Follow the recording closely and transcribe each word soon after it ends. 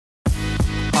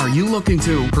Are you looking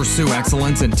to pursue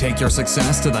excellence and take your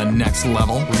success to the next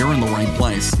level? Well, you're in the right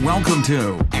place. Welcome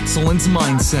to Excellence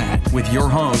Mindset with your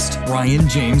host, Ryan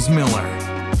James Miller.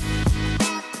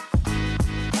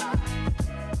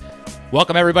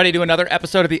 Welcome, everybody, to another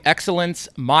episode of the Excellence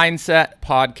Mindset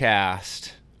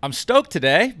podcast. I'm stoked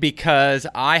today because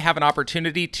I have an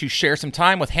opportunity to share some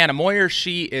time with Hannah Moyer.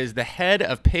 She is the head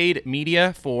of paid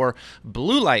media for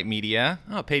Blue Light Media.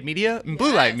 Oh, paid media and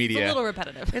Blue Light Media. It's a little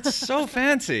repetitive. It's so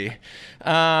fancy.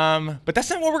 But that's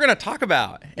not what we're going to talk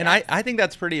about. And yes. I think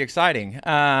that's pretty exciting.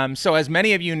 So as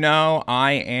many of you know,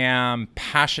 I am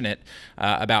passionate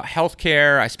about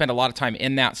healthcare. I spend a lot of time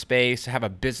in that space. I have a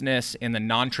business in the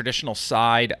non-traditional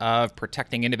side of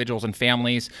protecting individuals and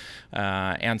families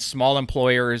and small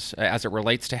employers as it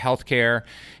relates to healthcare.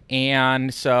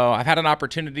 And so I've had an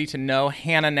opportunity to know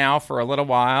Hannah now for a little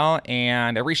while,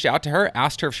 and I reached out to her,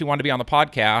 asked her if she wanted to be on the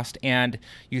podcast, and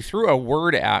you threw a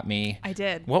word at me. I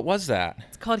did. What was that?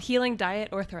 It's called healing diet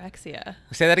orthorexia.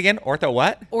 Say that again. Ortho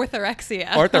what? Orthorexia.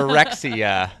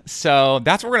 Orthorexia. So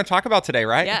that's what we're going to talk about today,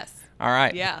 right? Yes. All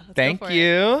right. Yeah. Thank you.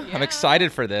 Yeah. I'm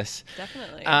excited for this.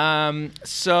 Definitely.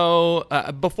 So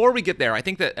before we get there, I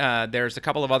think that there's a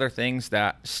couple of other things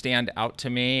that stand out to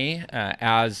me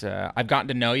as I've gotten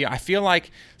to know you. I feel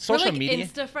like social we're like media.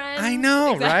 Insta friends. I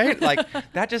know, exactly. right?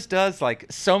 Like that just does like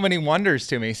so many wonders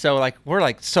to me. So like we're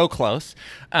like so close.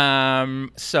 As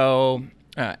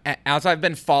I've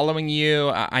been following you,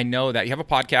 I know that you have a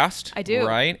podcast. I do.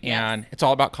 Right? Yes. And it's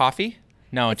all about coffee.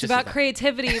 No, It's just about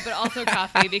creativity, but also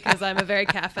coffee because I'm a very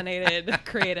caffeinated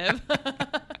creative.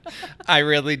 I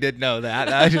really did know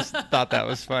that. I just thought that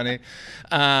was funny.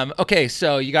 Okay,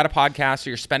 so you got a podcast,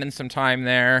 so you're spending some time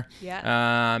there.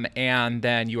 Yeah. And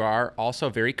then you are also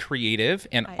very creative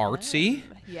and I artsy.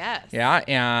 am. Yes. Yeah,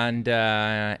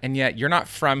 and yet you're not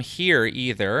from here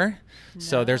either.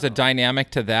 So there's a No. dynamic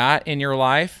to that in your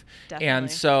life. Definitely.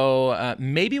 And so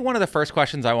maybe one of the first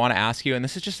questions I want to ask you, and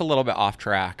this is just a little bit off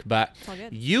track, but It's all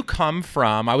good. you come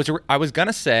from, I was going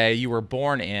to say you were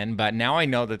born in, but now I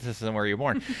know that this isn't where you're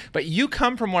born. But you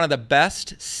come from one of the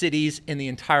best cities in the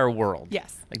entire world.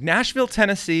 Yes. Like Nashville,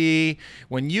 Tennessee.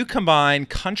 When you combine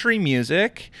country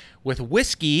music with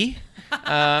whiskey,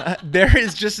 there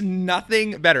is just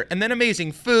nothing better. And then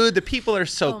amazing food. The people are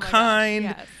so Oh my kind.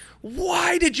 gosh, yes.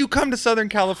 Why did you come to Southern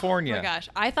California? Oh my gosh.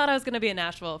 I thought I was going to be in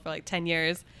Nashville for like 10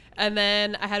 years. And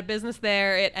then I had a business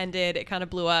there. It ended. It kind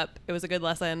of blew up. It was a good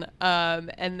lesson.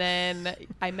 And then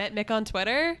I met Mick on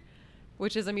Twitter,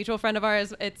 which is a mutual friend of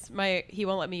ours. He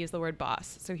won't let me use the word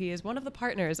boss. So he is one of the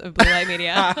partners of Blue Light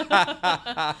Media.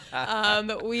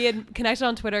 We had connected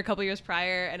on Twitter a couple years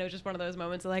prior, and it was just one of those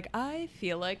moments of like, I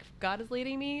feel like God is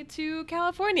leading me to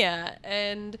California.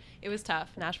 And it was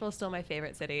tough. Nashville is still my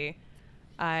favorite city.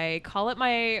 I call it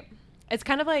it's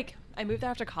kind of like I moved there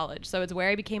after college. So it's where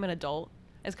I became an adult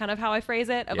is kind of how I phrase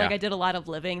it. Yeah. Like I did a lot of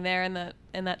living there in that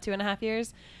 2.5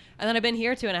 years. And then I've been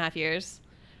here 2.5 years.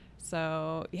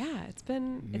 So yeah, it's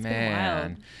been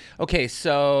wild. Okay,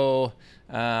 so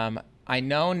I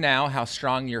know now how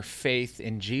strong your faith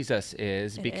in Jesus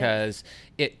is because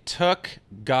it took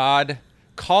God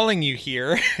calling you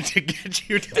here to get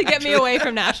you to get me away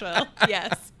from Nashville.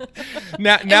 Yes.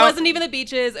 Now, it wasn't even the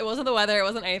beaches. It wasn't the weather. It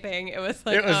wasn't anything. It was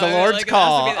like it was the Lord's like,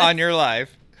 call on your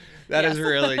life. That Yes. is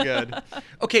really good.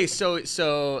 Okay, so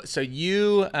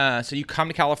you come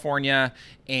to California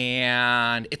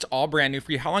and it's all brand new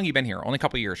for you. How long have you been here? Only a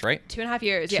couple of years, right? 2.5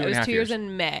 years. Yeah, it was 2 years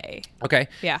in May. Okay.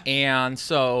 Yeah. And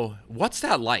so what's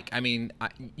that like? I mean,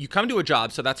 you come to a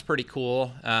job, so that's pretty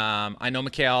cool. I know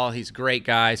Mikhail, he's a great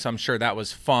guy, so I'm sure that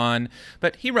was fun.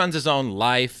 But he runs his own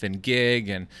life and gig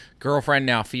and girlfriend,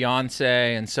 now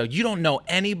fiance. And so you don't know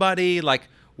anybody. Like,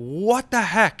 what the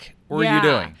heck were you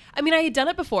doing? I mean, I had done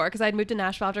it before because I had moved to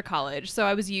Nashville after college, so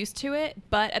I was used to it.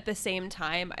 But at the same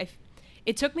time,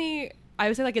 it took me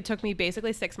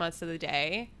basically 6 months to the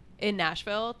day in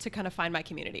Nashville to kind of find my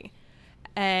community.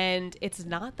 And it's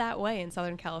not that way in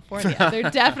Southern California. There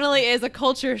definitely is a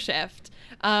culture shift.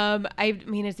 I've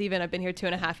been here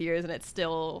 2.5 years and it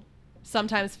still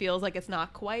sometimes feels like it's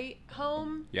not quite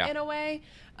home in a way.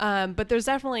 But there's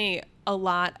definitely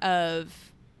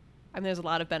there's a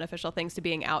lot of beneficial things to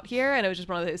being out here. And it was just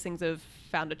one of those things of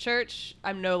found a church.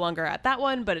 I'm no longer at that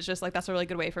one, but it's just like, that's a really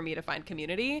good way for me to find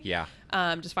community. Yeah.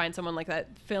 Just find someone like that,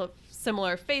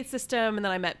 similar faith system. And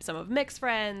then I met some of Mick's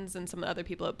friends and some of the other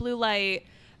people at Blue Light.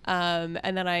 And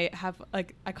then I have I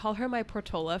call her my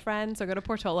Portola friend. So I go to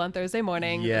Portola on Thursday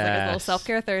morning. Yes. It's like a little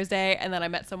self-care Thursday. And then I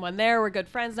met someone there. We're good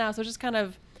friends now. So just kind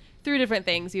of through different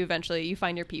things, you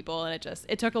find your people. And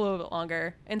it took a little bit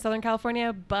longer in Southern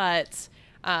California, but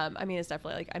I mean, it's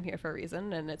definitely like I'm here for a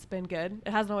reason, and it's been good.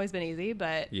 It hasn't always been easy,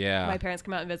 but my parents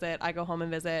come out and visit. I go home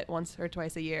and visit once or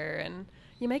twice a year, and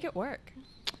you make it work.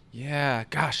 Yeah,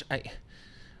 gosh,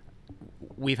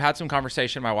 we've had some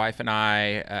conversation, my wife and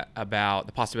I, about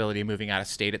the possibility of moving out of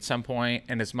state at some point.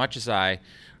 And as much as I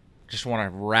just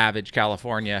want to ravage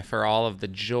California for all of the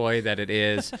joy that it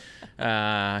is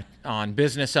on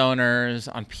business owners,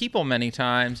 on people many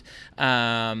times,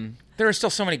 there are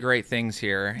still so many great things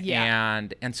here. Yeah.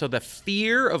 And so the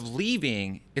fear of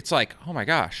leaving, it's like, oh my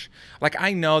gosh, like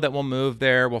I know that we'll move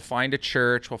there. We'll find a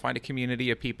church. We'll find a community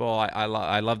of people. I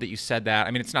love that you said that.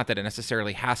 I mean, it's not that it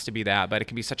necessarily has to be that, but it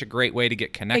can be such a great way to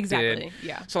get connected. Exactly.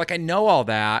 Yeah. So like I know all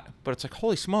that, but it's like,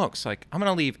 holy smokes, like I'm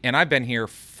going to leave. And I've been here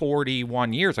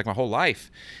 41 years, like my whole life.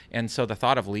 And so the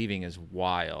thought of leaving is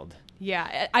wild.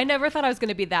 Yeah. I never thought I was going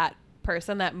to be that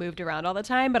person that moved around all the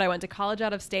time, but I went to college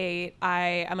out of state.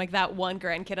 I'm like that one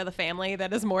grandkid of the family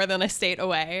that is more than a state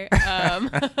away.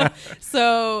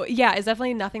 So yeah, it's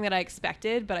definitely nothing that I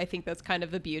expected, but I think that's kind of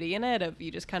the beauty in it, of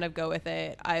you just kind of go with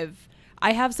it.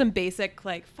 I have some basic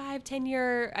like 5-10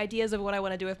 year ideas of what I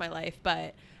want to do with my life,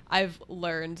 but I've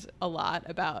learned a lot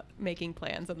about making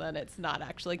plans, and then it's not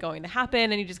actually going to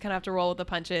happen, and you just kind of have to roll with the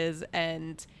punches.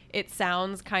 And it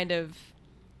sounds kind of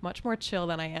much more chill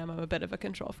than I am. I'm a bit of a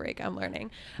control freak. I'm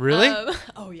learning. Really?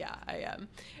 Oh yeah, I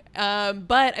am.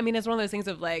 But I mean, it's one of those things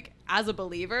of like, as a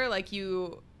believer, like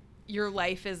your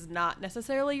life is not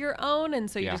necessarily your own. And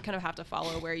so you just kind of have to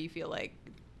follow where you feel like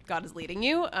God is leading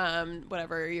you,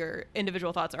 whatever your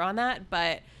individual thoughts are on that.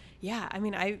 But yeah, I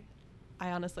mean, I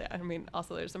honestly, I mean,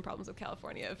 also there's some problems with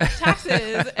California of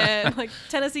taxes, and like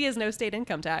Tennessee has no state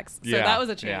income tax. So that was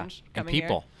a change coming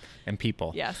here. And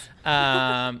people. Yes.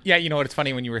 Yeah, you know what? It's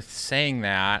funny when you were saying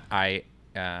that, I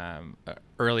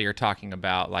earlier talking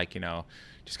about like, you know,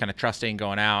 just kind of trusting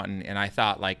going out. And I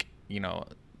thought like, you know,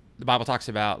 the Bible talks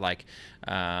about like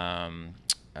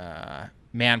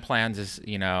man plans his,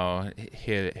 you know,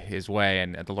 his way,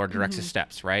 and the Lord directs his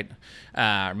steps, right?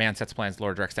 Man sets plans, the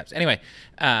Lord directs steps. Anyway,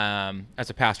 as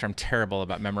a pastor, I'm terrible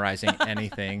about memorizing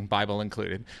anything, Bible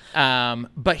included.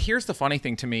 But here's the funny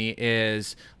thing to me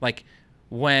is like,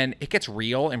 when it gets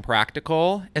real and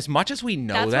practical, as much as we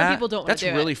know that's that, when people don't that's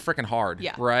do really it. freaking hard,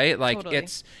 Yeah, right? Like totally.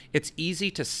 it's easy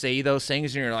to say those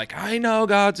things, and you're like, I know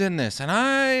God's in this, and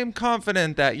I am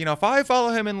confident that, you know, if I follow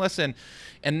him and listen.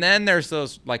 And then there's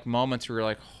those like moments where you're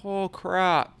like, oh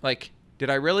crap, like, did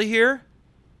I really hear?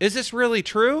 Is this really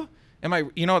true? Am I,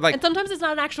 you know, like. And sometimes it's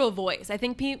not an actual voice. I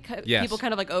think people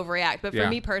kind of like overreact. But for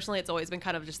me personally, it's always been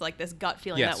kind of just like this gut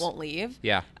feeling that won't leave.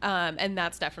 Yeah. And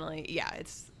that's definitely,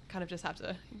 it's kind of just have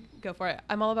to go for it.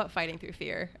 I'm all about fighting through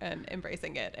fear and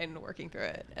embracing it and working through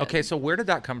it. Okay, so where did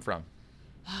that come from?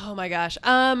 Oh my gosh.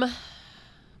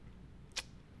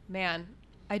 Man,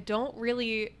 I don't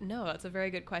really know. That's a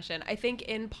very good question. I think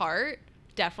in part,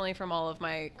 definitely from all of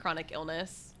my chronic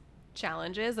illness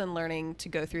challenges and learning to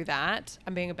go through that.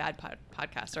 I'm being a bad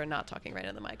podcaster and not talking right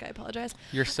in the mic. I apologize.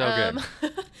 You're so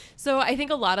good. So I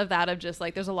think a lot of that of just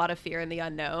like, there's a lot of fear in the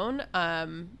unknown.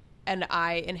 And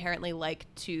I inherently like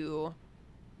to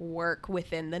work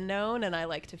within the known, and I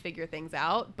like to figure things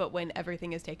out. But when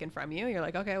everything is taken from you, you're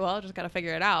like, okay, well, I just got to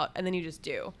figure it out. And then you just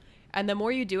do. And the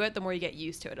more you do it, the more you get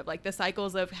used to it, of like the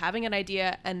cycles of having an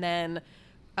idea and then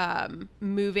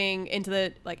moving into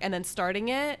the like, and then starting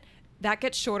it. That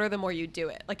gets shorter the more you do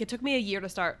it. Like it took me a year to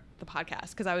start the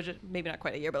podcast, because I was just, maybe not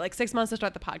quite a year, but like 6 months to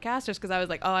start the podcast, just because I was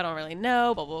like, oh, I don't really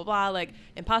know, blah, blah, blah, like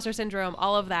imposter syndrome,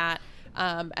 all of that.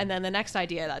 And then the next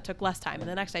idea that took less time, and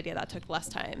the next idea that took less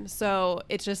time. So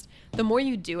it's just, the more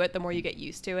you do it, the more you get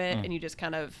used to it, and you just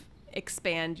kind of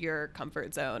expand your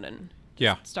comfort zone and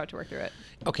start to work through it.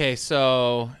 Okay,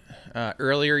 so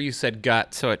earlier you said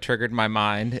gut, so it triggered my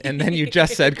mind, and then you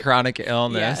just said chronic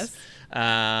illness. Yes.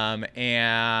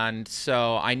 And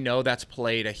so I know that's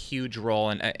played a huge role,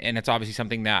 and it's obviously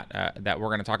something that we're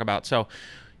going to talk about. So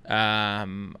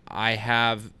I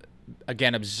have,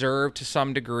 again, observed to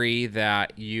some degree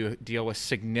that you deal with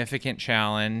significant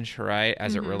challenge, right,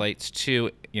 as it relates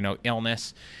to, you know,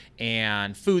 illness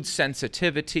and food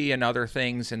sensitivity and other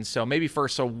things. And so maybe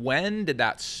first, so when did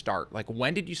that start? Like,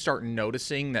 when did you start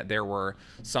noticing that there were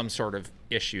some sort of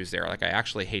issues there? Like, I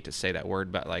actually hate to say that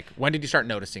word, but like, when did you start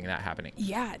noticing that happening?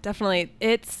 Yeah, definitely.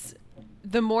 It's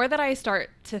the more that I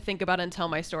start to think about and tell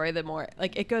my story, the more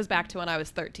like it goes back to when I was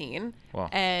 13. Wow.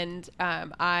 And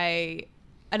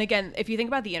and again, if you think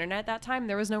about the internet at that time,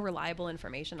 there was no reliable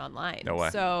information online. No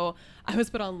way. So I was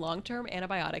put on long-term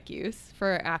antibiotic use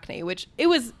for acne, which it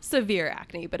was severe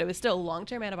acne, but it was still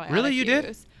long-term antibiotic use. Really? You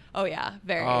did? Oh yeah,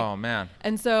 very. Oh man.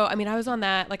 And so, I mean, I was on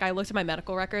that, like I looked at my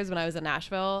medical records when I was in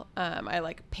Nashville. I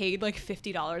like paid like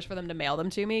 $50 for them to mail them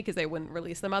to me because they wouldn't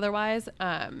release them otherwise.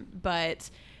 But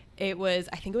I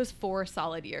think it was 4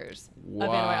 solid years of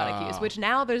antibiotic use, which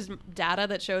now there's data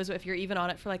that shows if you're even on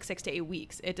it for like 6 to 8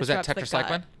 weeks, it disrupts the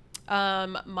gut.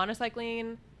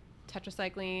 Monocycline,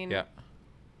 tetracycline. Yeah.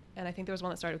 And I think there was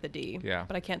one that started with a D. Yeah.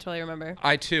 But I can't totally remember.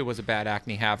 I too was a bad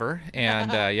acne haver, and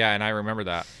and I remember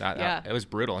that. It was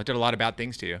brutal. It did a lot of bad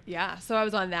things to you. Yeah. So I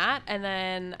was on that, and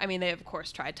then I mean they of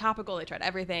course tried topical, they tried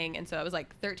everything, and so I was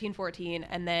like 13, 14,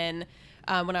 and then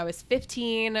when I was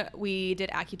 15, we did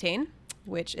Accutane,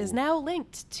 which is now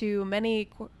linked to many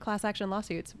class action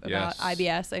lawsuits about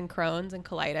IBS and Crohn's and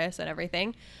colitis and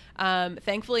everything.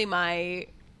 Thankfully,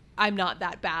 I'm not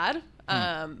that bad,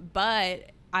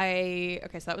 but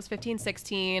so that was 15,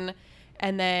 16,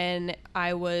 and then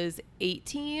I was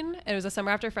 18. It was the summer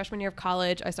after freshman year of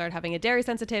college. I started having a dairy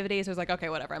sensitivity, so I was like, okay,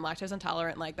 whatever, I'm lactose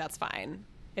intolerant, like that's fine.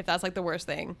 If that's like the worst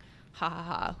thing, ha ha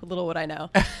ha, little would I know.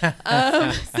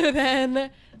 So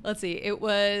then, let's see, it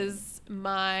was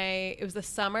the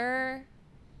summer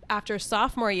after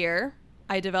sophomore year.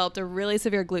 I developed a really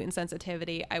severe gluten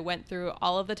sensitivity. I went through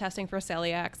all of the testing for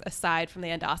celiacs aside from the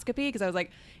endoscopy because I was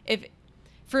like,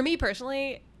 for me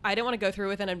personally, I didn't want to go through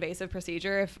with an invasive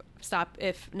procedure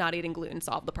if not eating gluten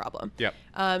solved the problem. Yep.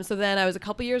 So then I was a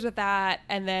couple years with that,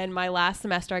 and then my last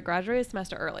semester, I graduated a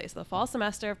semester early. So the fall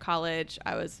semester of college,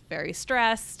 I was very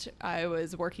stressed. I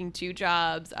was working 2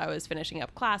 jobs. I was finishing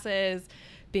up classes,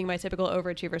 being my typical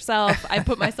overachiever self. I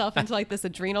put myself into like this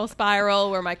adrenal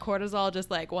spiral where my cortisol just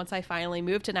like, once I finally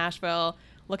moved to Nashville,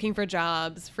 looking for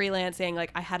jobs, freelancing,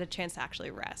 like I had a chance to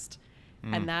actually rest.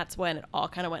 And that's when it all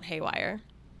kind of went haywire.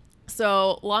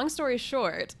 So long story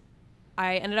short,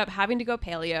 I ended up having to go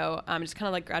paleo. Just kind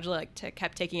of like gradually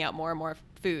kept taking out more and more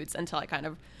foods until I kind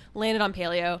of landed on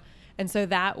paleo. And so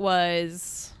that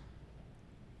was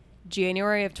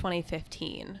January of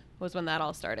 2015 was when that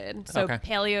all started. So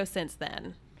paleo since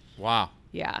then. Wow.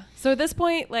 Yeah. So at this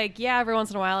point, like, yeah, every once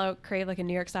in a while I'll crave like a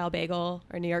New York style bagel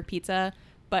or New York pizza.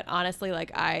 But honestly,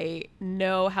 like I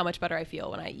know how much better I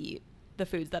feel when I eat the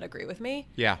foods that agree with me.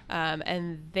 Yeah.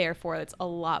 And therefore it's a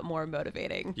lot more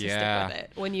motivating to stick with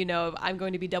it when you know I'm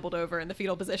going to be doubled over in the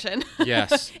fetal position.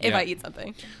 Yes. if I eat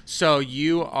something. So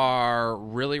you are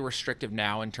really restrictive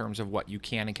now in terms of what you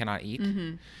can and cannot eat.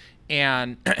 Mm-hmm.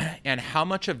 And how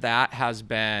much of that has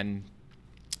been,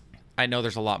 I know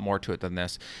there's a lot more to it than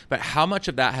this, but how much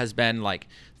of that has been like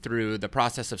through the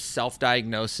process of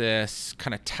self-diagnosis,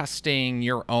 kind of testing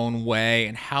your own way,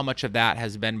 and how much of that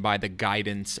has been by the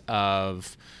guidance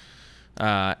of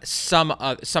some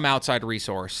outside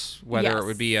resource, whether it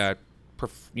would be a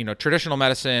traditional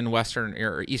medicine, Western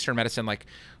or Eastern medicine, like,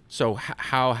 so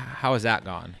how has that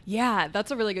gone? Yeah,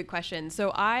 that's a really good question.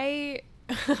 So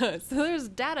so there's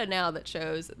data now that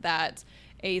shows that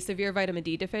a severe vitamin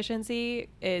D deficiency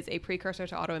is a precursor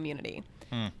to autoimmunity.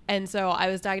 And so I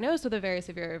was diagnosed with a very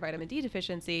severe vitamin D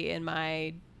deficiency in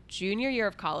my junior year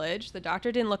of college. The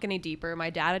doctor didn't look any deeper. My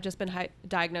dad had just been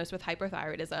diagnosed with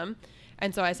hypothyroidism.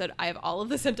 And so I said, I have all of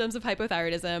the symptoms of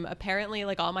hypothyroidism. Apparently,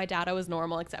 like all my data was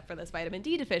normal except for this vitamin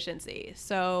D deficiency.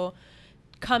 So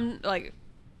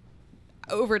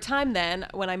over time then,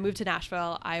 when I moved to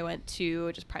Nashville, I went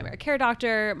to just primary care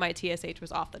doctor. My TSH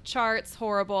was off the charts,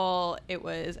 horrible.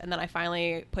 And then I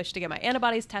finally pushed to get my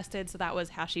antibodies tested. So that was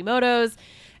Hashimoto's.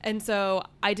 And so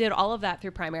I did all of that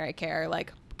through primary care,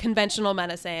 like conventional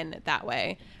medicine that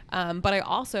way. But I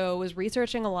also was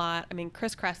researching a lot. I mean,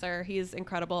 Chris Kresser, he's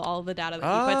incredible. All of the data that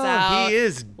he puts out. He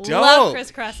is dope. Love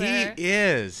Chris Kresser. He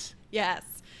is. Yes.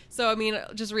 So, I mean,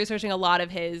 just researching a lot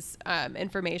of his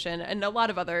information and a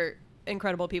lot of other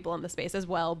incredible people in the space as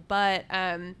well. But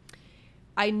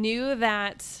I knew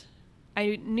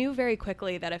very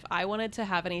quickly that if I wanted to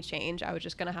have any change, I was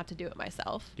just going to have to do it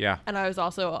myself. Yeah. And I was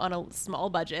also on a small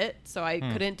budget, so I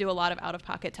couldn't do a lot of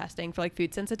out-of-pocket testing for like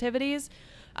food sensitivities.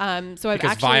 Because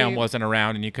Viome wasn't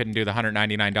around and you couldn't do the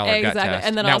 $199 gut test.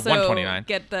 And then now also $129.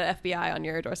 Get the FBI on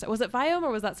your doorstep. Was it Viome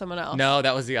or was that someone else? No,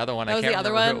 that was the other one. That I was can't the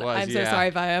other remember one. Who it was. I'm so sorry,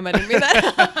 Viome. I didn't mean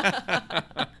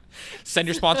that. Send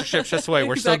your sponsorships this way.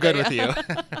 We're still good with you.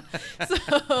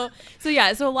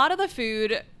 So a lot of the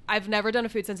food, I've never done a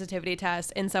food sensitivity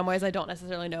test. In some ways, I don't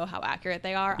necessarily know how accurate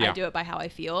they are. Yeah. I do it by how I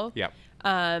feel. Yeah.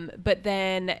 But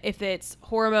then if it's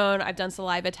hormone, I've done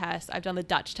saliva tests. I've done the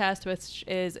Dutch test, which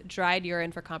is dried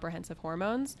urine for comprehensive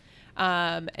hormones.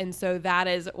 And so that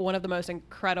is one of the most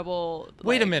incredible.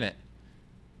 Wait a minute.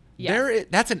 Yes.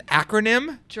 That's an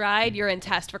acronym? Dried urine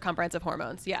test for comprehensive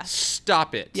hormones. Yes.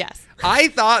 Stop it. Yes. I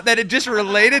thought that it just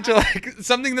related to like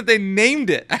something that they named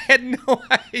it. I had no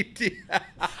idea.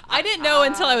 I didn't know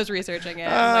until I was researching it.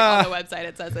 Like on the website,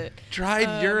 it says it.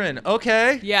 Dried urine.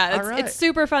 Okay. Yeah, All right. it's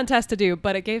super fun test to do,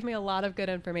 but it gave me a lot of good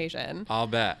information. I'll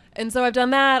bet. And so I've done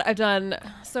that. I've done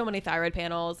so many thyroid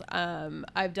panels.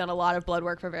 I've done a lot of blood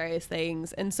work for various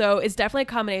things. And so it's definitely a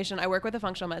combination. I work with a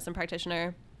functional medicine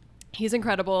practitioner. He's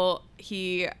incredible.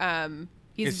 He's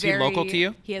Is he local to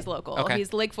you? He is local. Okay.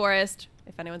 He's Lake Forest.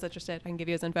 If anyone's interested, I can give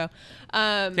you his info.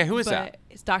 Who is that?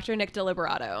 It's Dr. Nick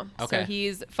DeLiberato. Okay. So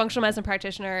he's functional medicine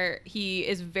practitioner. He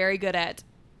is very good at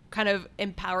kind of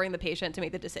empowering the patient to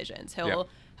make the decisions. He'll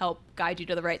help guide you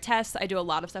to the right tests. I do a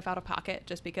lot of stuff out of pocket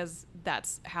just because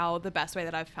that's how the best way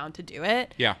that I've found to do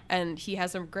it. Yeah. And he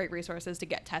has some great resources to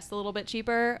get tests a little bit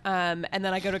cheaper. And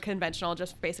then I go to conventional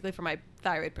just basically for my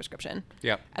thyroid prescription.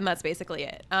 Yep. And that's basically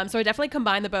it. So I definitely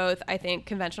combine the both. I think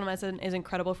conventional medicine is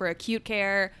incredible for acute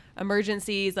care,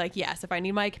 emergencies. Like, yes, if I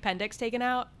need my appendix taken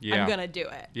out, I'm going to do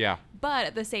it. Yeah. But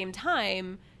at the same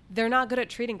time, they're not good at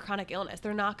treating chronic illness.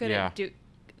 They're not good at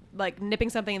nipping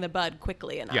something in the bud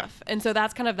quickly enough. Yeah. And so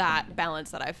that's kind of that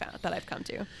balance that I've found, that I've come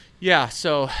to. Yeah,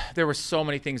 so there were so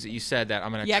many things that you said that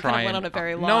I'm gonna try. I kind of went and on a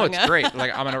very long. No, it's great.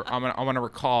 Like I'm gonna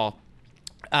recall.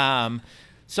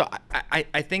 So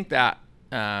I think that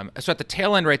so at the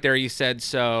tail end right there, you said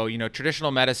so.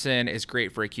 Traditional medicine is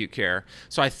great for acute care.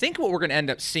 So I think what we're gonna end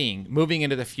up seeing moving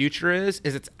into the future is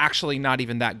it's actually not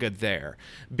even that good there,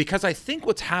 because I think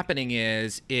what's happening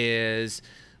is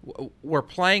we're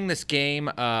playing this game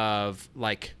of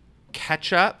like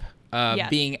catch up,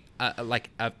 being of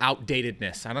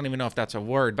outdatedness. I don't even know if that's a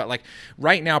word, but like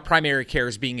right now, primary care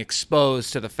is being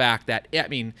exposed to the fact that,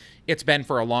 it's been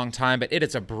for a long time, but it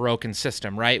is a broken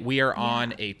system, right? We are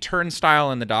on a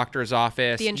turnstile in the doctor's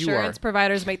office. The insurance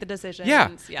providers make the decisions. Yeah.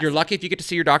 Yes. You're lucky if you get to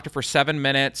see your doctor for 7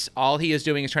 minutes. All he is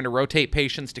doing is trying to rotate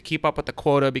patients to keep up with the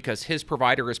quota because his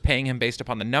provider is paying him based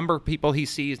upon the number of people he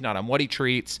sees, not on what he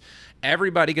treats.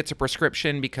 Everybody gets a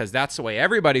prescription because that's the way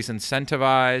everybody's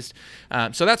incentivized.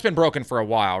 So that's been broken for a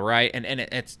while, right? And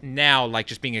it's now like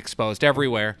just being exposed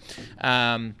everywhere.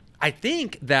 I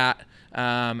think that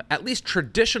at least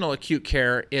traditional acute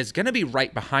care is going to be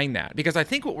right behind that, because I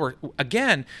think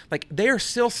they are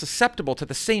still susceptible to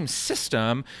the same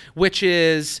system, which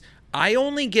is I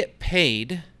only get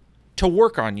paid to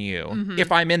work on you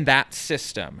if I'm in that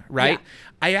system, right? Yeah.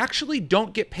 I actually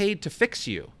don't get paid to fix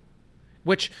you.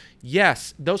 Which,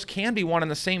 yes, those can be one and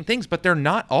the same things, but they're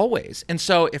not always. And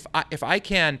so if I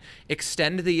can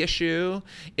extend the issue,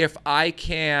 if I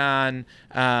can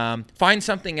find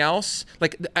something else,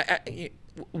 like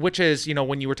which is,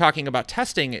 when you were talking about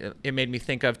testing, it made me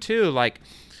think of too, like,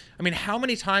 how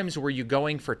many times were you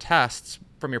going for tests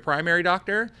from your primary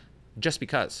doctor just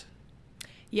because?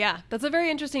 Yeah, that's a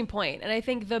very interesting point. And I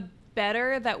think the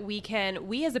better that we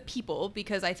as a people,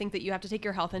 because I think that you have to take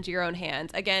your health into your own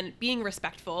hands. Again, being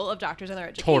respectful of doctors and their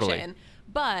education. Totally.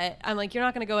 But I'm like, you're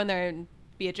not going to go in there and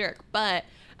be a jerk. But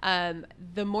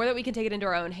the more that we can take it into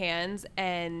our own hands,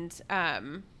 and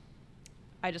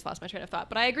I just lost my train of thought,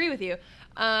 but I agree with you.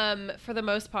 For the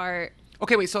most part.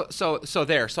 Okay, wait. So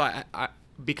I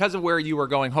because of where you were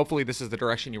going, hopefully this is the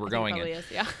direction you were going in. Is,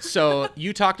 yeah. So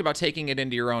you talked about taking it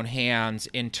into your own hands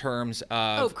in terms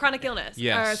of chronic illness.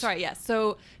 Yes. Yes.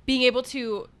 So being able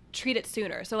to treat it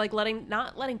sooner. So like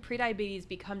not letting prediabetes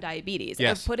become diabetes.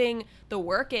 Yes. Of putting the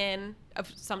work in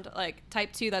of some like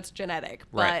type 2 that's genetic,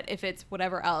 but right. If it's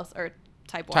whatever else, or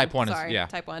type 1. Type 1 sorry, is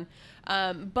type 1.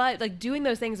 But like doing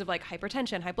those things of like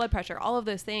hypertension, high blood pressure, all of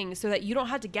those things, so that you don't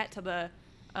have to get to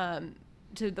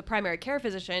the primary care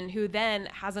physician, who then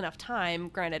has enough time.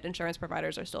 Granted, insurance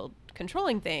providers are still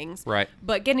controlling things, right?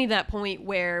 But getting to that point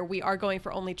where we are going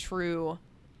for only true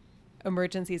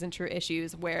emergencies and true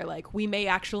issues, where like we may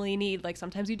actually need, like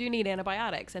sometimes you do need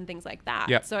antibiotics and things like that.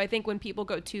 Yep. So I think when people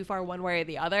go too far one way or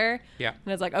the other, yeah,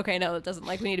 and it's like, okay, no, it doesn't,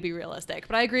 like we need to be realistic.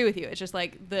 But I agree with you. It's just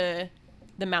like the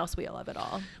mouse wheel of it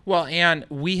all. Well, and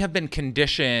we have been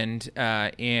conditioned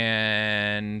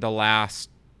in the last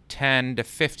 10 to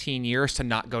 15 years to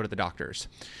not go to the doctors,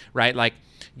 right? Like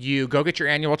you go get your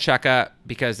annual checkup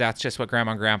because that's just what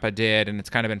grandma and grandpa did, and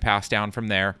it's kind of been passed down from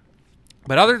there.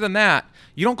 But other than that,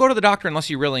 you don't go to the doctor unless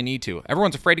you really need to.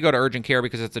 Everyone's afraid to go to urgent care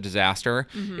because it's a disaster.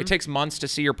 It takes months to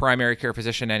see your primary care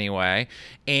physician anyway.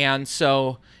 And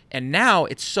now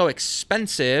it's so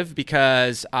expensive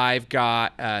because I've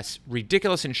got a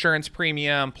ridiculous insurance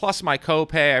premium plus my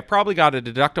copay. I probably got a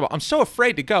deductible. I'm so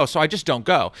afraid to go, so I just don't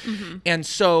go. And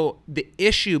so the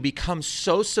issue becomes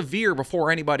so severe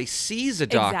before anybody sees a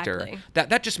doctor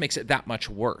that just makes it that much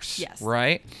worse. Yes.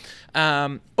 Right?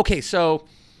 Okay, so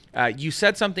you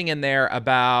said something in there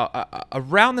about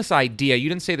around this idea. You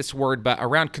didn't say this word, but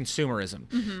around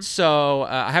consumerism. So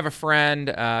I have a friend,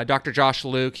 Dr. Josh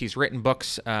Luke. He's written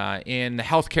books in the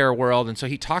healthcare world, and so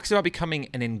he talks about becoming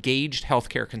an engaged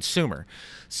healthcare consumer.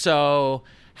 So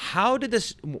how did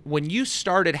this, when you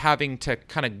started having to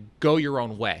kind of go your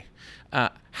own way,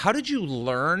 how did you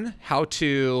learn how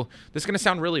to, this is going to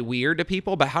sound really weird to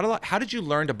people, but how did you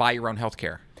learn to buy your own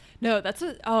healthcare? No,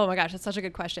 oh my gosh, that's such a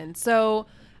good question. So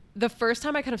the first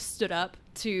time I kind of stood up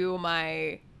to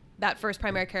that first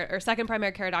primary care or second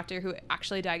primary care doctor who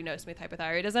actually diagnosed me with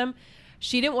hypothyroidism,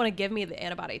 she didn't want to give me the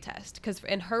antibody test because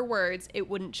in her words, it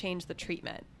wouldn't change the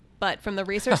treatment. But from the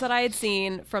research that I had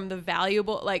seen, from the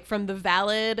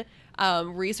valid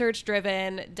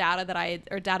research-driven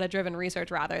data-driven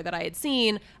research rather that I had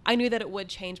seen, I knew that it would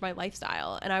change my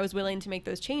lifestyle, and I was willing to make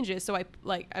those changes. So I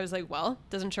was like, well,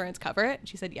 does insurance cover it? And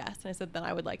she said yes, and I said then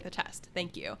I would like the test.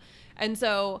 Thank you. And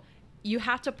so you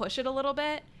have to push it a little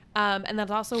bit. And that's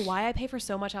also why I pay for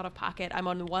so much out of pocket. I'm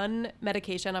on one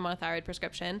medication. I'm on a thyroid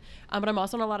prescription, but I'm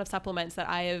also on a lot of supplements that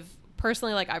I have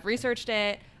personally, I've researched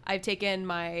it. I've taken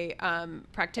my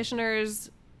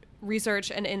practitioner's research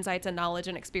and insights and knowledge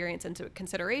and experience into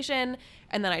consideration,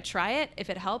 and then I try it. If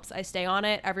it helps, I stay on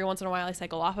it. Every once in a while, I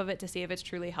cycle off of it to see if it's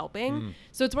truly helping.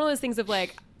 So it's one of those things of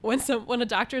when a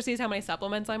doctor sees how many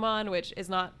supplements I'm on, which is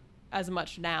not as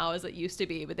much now as it used to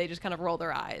be, but they just kind of roll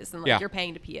their eyes and you're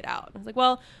paying to pee it out. I was like,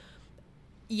 well,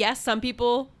 yes, some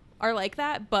people are like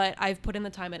that, but I've put in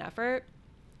the time and effort.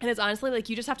 And it's honestly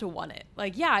you just have to want it.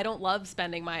 I don't love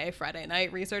spending my Friday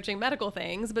night researching medical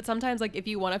things, but sometimes if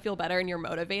you want to feel better and you're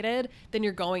motivated, then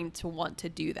you're going to want to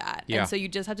do that. Yeah. And so you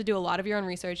just have to do a lot of your own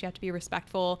research. You have to be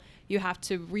respectful. You have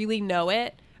to really know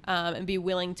it and be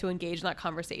willing to engage in that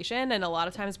conversation. And a lot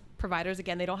of times providers,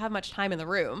 again, they don't have much time in the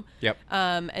room. Yep.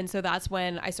 And so that's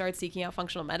when I started seeking out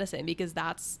functional medicine because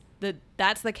that's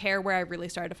the care where I really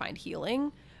started to find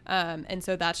healing. And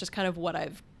so that's just kind of what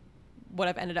I've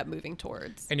ended up moving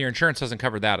towards. And your insurance doesn't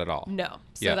cover that at all? No.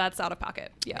 So that's out of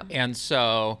pocket. Yeah. And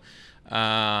so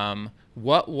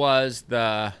what was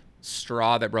the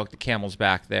straw that broke the camel's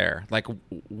back there?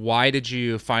 Why did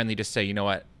you finally just say, you know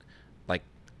what,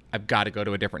 I've got to go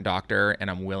to a different doctor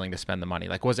and I'm willing to spend the money?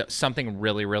 Was it something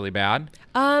really, really bad?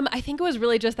 I think it was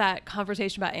really just that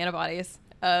conversation about antibodies.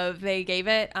 They gave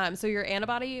it. So your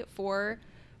antibody for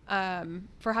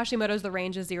Hashimoto's, the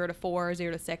range is 0 to 4,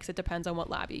 0 to 6. It depends on what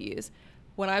lab you use.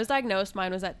 When I was diagnosed,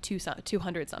 mine was at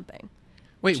 200 something.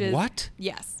 Wait, what?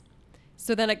 Yes.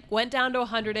 So then it went down to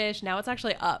 100-ish. Now it's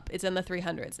actually up. It's in the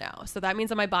 300s now. So that means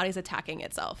that my body's attacking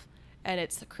itself and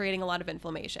it's creating a lot of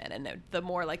inflammation. And the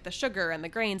more the sugar and the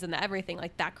grains and the everything,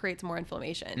 that creates more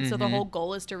inflammation. So the whole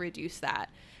goal is to reduce that.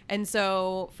 And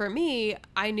so for me,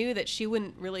 I knew that she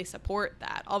wouldn't really support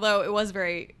that. Although it was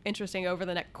very interesting over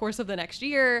the course of the next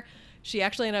year, she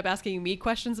actually ended up asking me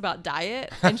questions about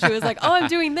diet. And she was like, oh, I'm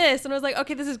doing this. And I was like,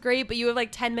 okay, this is great. But you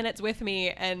have 10 minutes with me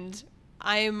and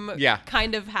I'm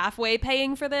kind of halfway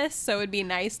paying for this. So it'd be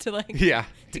nice to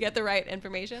to get the right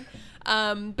information.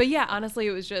 But yeah, honestly,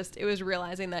 it was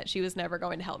realizing that she was never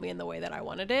going to help me in the way that I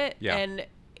wanted it. Yeah. And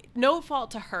no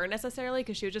fault to her necessarily,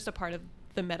 because she was just a part of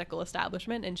the medical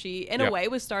establishment, and she in a way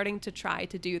was starting to try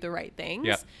to do the right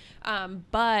things.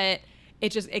 But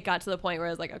it got to the point where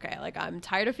I was like, okay, I'm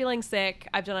tired of feeling sick.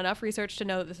 I've done enough research to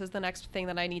know that this is the next thing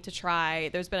that I need to try.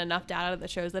 There's been enough data that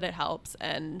shows that it helps,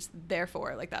 and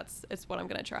therefore it's what I'm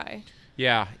going to try.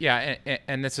 Yeah.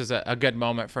 And this is a good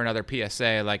moment for another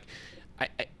PSA.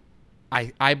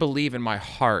 I believe in my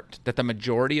heart that the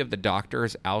majority of the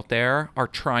doctors out there are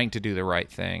trying to do the right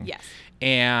thing. Yes.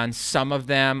 And some of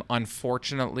them,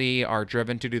 unfortunately, are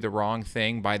driven to do the wrong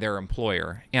thing by their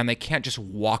employer, and they can't just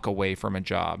walk away from a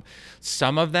job.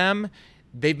 Some of them,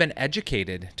 they've been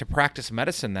educated to practice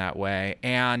medicine that way,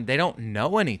 and they don't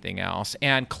know anything else.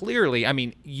 And clearly,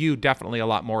 you definitely a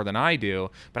lot more than I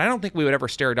do, but I don't think we would ever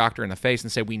stare a doctor in the face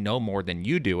and say we know more than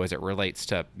you do as it relates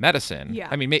to medicine.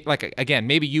 Yeah. Again,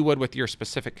 maybe you would with your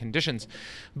specific conditions,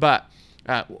 but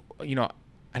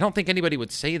I don't think anybody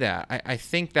would say that. I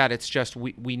think that it's just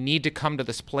we need to come to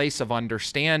this place of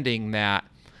understanding that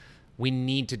we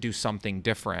need to do something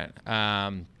different.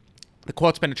 The The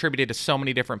quote's been attributed to so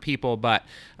many different people, but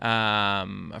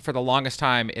for the longest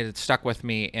time, it stuck with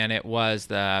me, and it was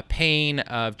the pain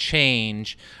of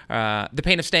change. The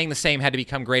pain of staying the same had to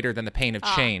become greater than the pain of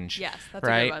change. Yes, that's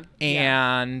right? a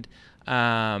good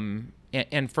one.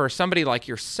 And for somebody like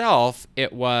yourself,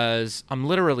 it was, I'm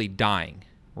literally dying,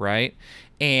 right?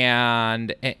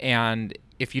 And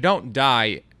if you don't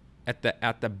die,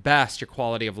 at the best, your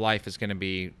quality of life is going to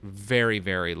be very,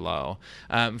 very low.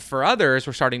 For others,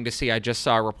 we're starting to see, I just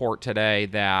saw a report today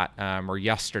that, or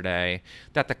yesterday,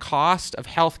 that the cost of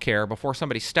healthcare before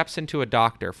somebody steps into a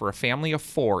doctor for a family of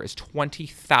 4 is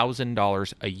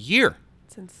 $20,000 a year.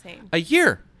 It's insane. A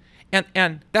year.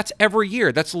 And that's every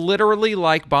year. That's literally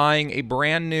like buying a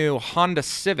brand new Honda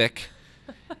Civic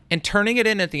and turning it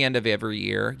in at the end of every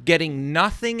year, getting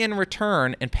nothing in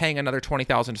return, and paying another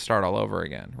 $20,000 to start all over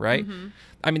again, right? Mm-hmm.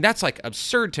 I mean, that's like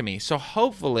absurd to me. So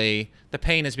hopefully the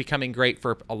pain is becoming great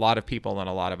for a lot of people in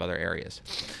a lot of other areas.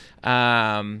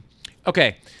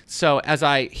 Okay, so as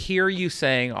I hear you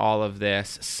saying all of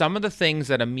this, some of the things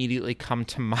that immediately come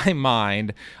to my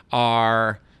mind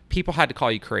are people had to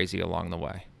call you crazy along the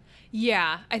way.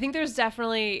 Yeah, I think there's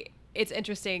definitely, it's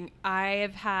interesting.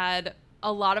 I've had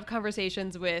a lot of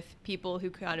conversations with people who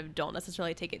kind of don't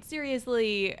necessarily take it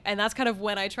seriously. And that's kind of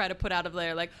when I try to put out of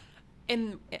there, like,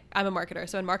 I'm a marketer.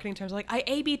 So in marketing terms, like, I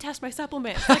A/B test my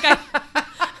supplements. Like,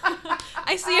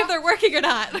 I see if they're working or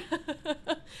not.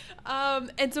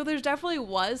 And so there's definitely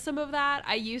was some of that.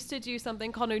 I used to do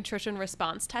something called nutrition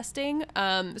response testing.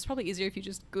 It's probably easier if you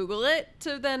just Google it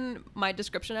than my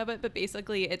description of it. But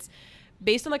basically it's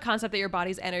based on the concept that your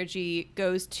body's energy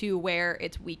goes to where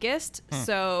it's weakest.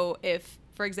 So if,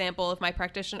 for example, if my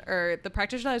practitioner, or the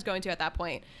practitioner I was going to at that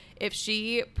point, if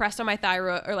she pressed on my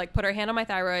thyroid, or like put her hand on my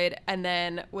thyroid and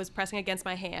then was pressing against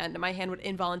my hand would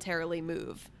involuntarily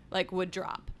move, like would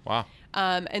drop. Wow.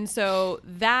 And so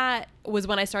that was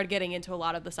when I started getting into a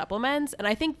lot of the supplements, and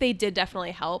I think they did definitely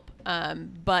help.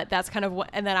 But that's kind of what,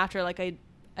 and then after like a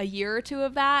year or two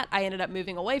of that, I ended up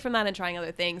moving away from that and trying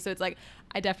other things. So it's like,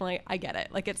 I get it.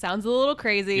 Like, it sounds a little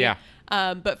crazy. Yeah.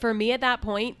 But for me at that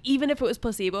point, even if it was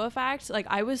placebo effect, like,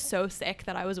 I was so sick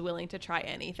that I was willing to try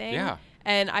anything. Yeah.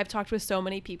 And I've talked with so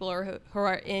many people who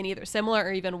are in either similar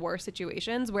or even worse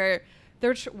situations where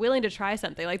they're willing to try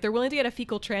something. Like, they're willing to get a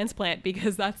fecal transplant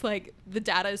because that's like, the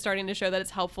data is starting to show that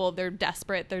it's helpful. They're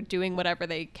desperate. They're doing whatever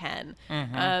they can.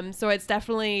 Mm-hmm. So it's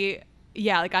definitely,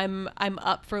 yeah, like I'm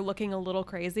up for looking a little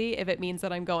crazy if it means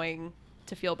that I'm going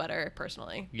to feel better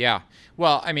personally. Yeah.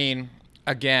 Well, I mean,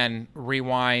 again,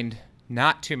 rewind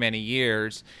not too many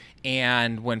years,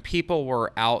 and when people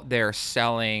were out there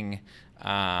selling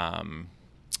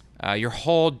your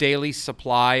whole daily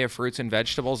supply of fruits and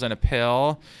vegetables in a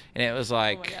pill, and it was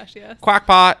like, oh my gosh, yes.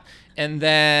 Quackpot. And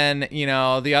then,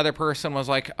 the other person was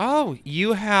like, oh,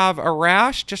 you have a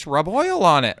rash? Just rub oil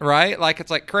on it, right? Like,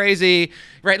 it's like crazy,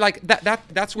 right? Like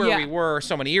that's where we were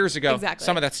so many years ago. Exactly.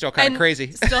 Some of that's still kind of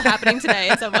crazy. Still happening today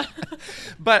in some way.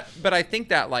 But I think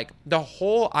that, like, the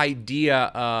whole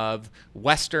idea of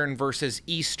Western versus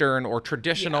Eastern, or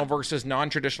traditional versus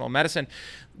non-traditional medicine,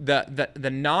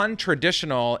 the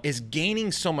non-traditional is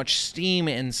gaining so much steam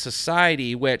in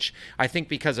society, which I think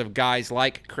because of guys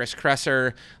like Chris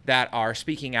Kresser that are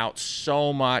speaking out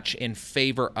so much in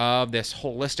favor of this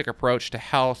holistic approach to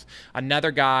health.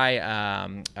 Another guy,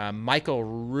 Michael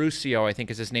Ruscio, I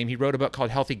think is his name. He wrote a book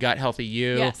called Healthy Gut, Healthy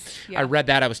You. Yes, yeah. I read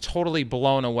that. I was totally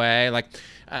blown away. Like,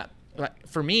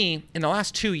 for me, in the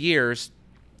last 2 years,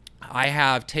 I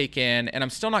have taken, and I'm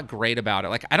still not great about it.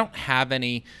 Like, I don't have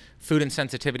any food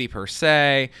insensitivity per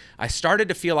se. I started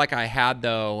to feel like I had,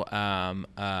 though,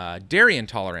 dairy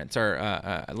intolerance, or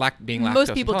being lactose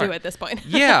Most people intolerant. do at this point.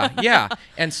 Yeah.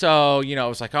 And so, it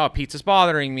was like, oh, pizza's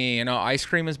bothering me, ice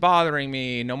cream is bothering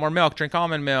me, no more milk, drink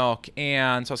almond milk.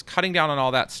 And so I was cutting down on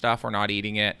all that stuff, or not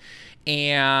eating it.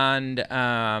 And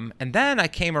then I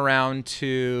came around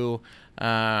to, when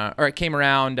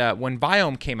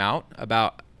Biome came out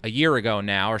about a year ago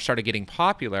now, or started getting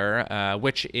popular,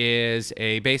 which is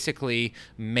a basically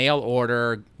mail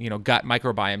order, gut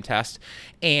microbiome test.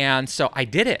 And so I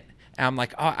did it. And I'm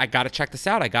like, oh, I got to check this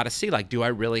out. I got to see, like, do I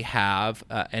really have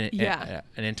an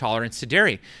intolerance to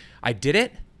dairy? I did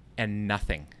it, and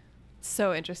nothing.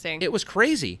 So interesting. It was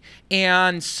crazy.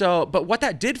 And so, but what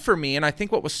that did for me, and I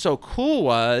think what was so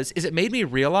cool is it made me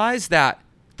realize that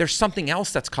there's something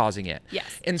else that's causing it.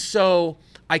 Yes. And so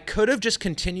I could have just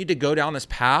continued to go down this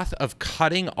path of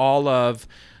cutting all of,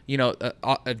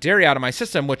 dairy out of my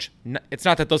system, which it's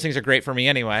not that those things are great for me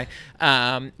anyway.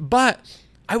 But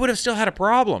I would have still had a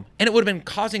problem, and it would have been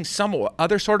causing some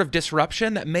other sort of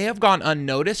disruption that may have gone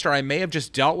unnoticed, or I may have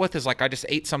just dealt with as like I just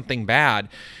ate something bad.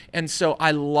 And so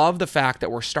I love the fact that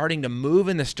we're starting to move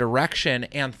in this direction,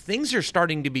 and things are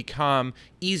starting to become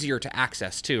easier to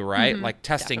access too, right? Like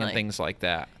testing Definitely. and things like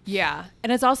that. Yeah.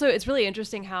 And it's really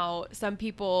interesting how some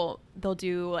people, they'll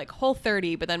do like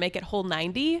Whole30, but then make it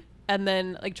Whole90. And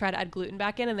then like try to add gluten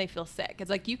back in and they feel sick. It's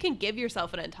like you can give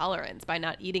yourself an intolerance by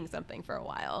not eating something for a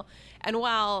while. And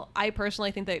while I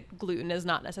personally think that gluten is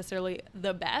not necessarily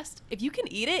the best, if you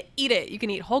can eat it, eat it. You can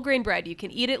eat whole grain bread. You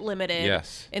can eat it limited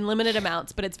in limited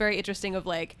amounts. But it's very interesting of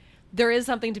like, there is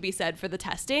something to be said for the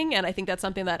testing. And I think that's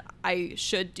something that I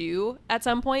should do at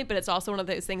some point. But it's also one of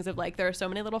those things of like, there are so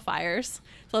many little fires.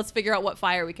 So let's figure out what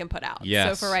fire we can put out.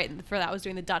 Yes. So for that, I was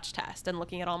doing the Dutch test and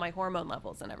looking at all my hormone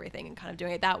levels and everything and kind of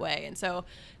doing it that way. And so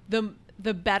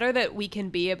the better that we can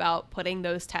be about putting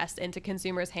those tests into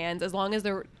consumers' hands, as long as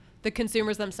the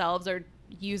consumers themselves are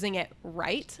using it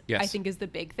right, I think is the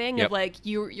big thing of like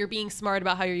you're being smart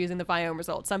about how you're using the Viome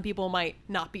results. Some people might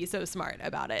not be so smart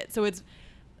about it. So it's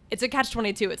a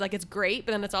catch-22. It's like, it's great,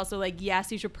 but then it's also like, yes,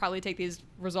 you should probably take these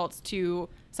results to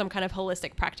some kind of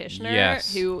holistic practitioner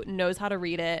who knows how to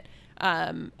read it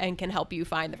and can help you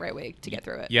find the right way to get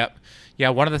through it. Yep. Yeah,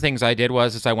 one of the things I did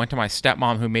was I went to my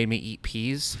stepmom who made me eat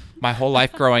peas my whole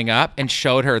life growing up and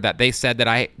showed her that they said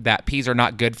that peas are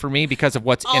not good for me because of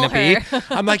what's in a pea.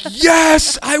 I'm like,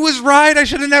 yes, I was right. I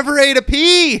should have never ate a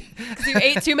pea. Because you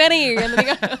ate too many.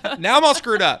 Now I'm all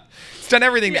screwed up. It's done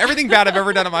everything. Everything bad I've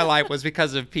ever done in my life was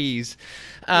because of peas.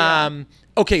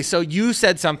 Okay, so you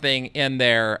said something in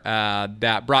there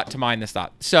that brought to mind this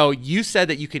thought. So you said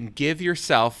that you can give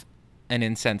yourself an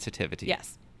insensitivity.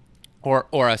 Yes.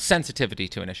 Or a sensitivity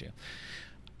to an issue.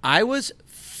 I was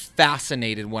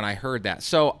fascinated when I heard that.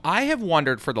 So I have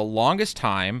wondered for the longest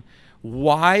time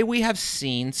why we have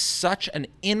seen such an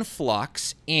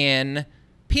influx in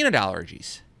peanut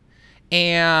allergies.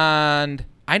 And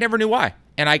I never knew why.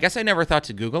 And I guess I never thought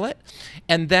to Google it.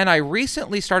 And then I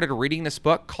recently started reading this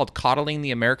book called Coddling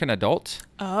the American Adult.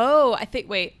 Oh,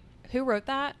 wait, who wrote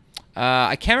that?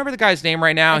 I can't remember the guy's name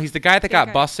right now. He's the guy that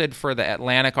got busted for the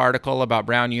Atlantic article about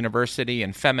Brown University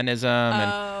and feminism.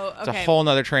 And it's a whole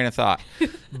nother train of thought.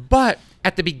 But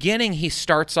at the beginning, he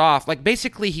starts off, like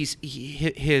basically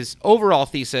his overall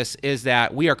thesis is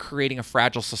that we are creating a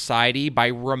fragile society by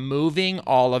removing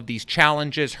all of these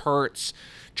challenges, hurts,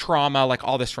 trauma, like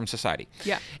all this from society.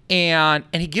 Yeah. And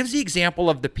he gives the example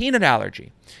of the peanut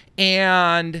allergy.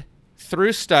 And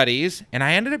through studies, and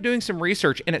I ended up doing some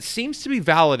research, and it seems to be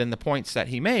valid in the points that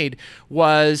he made,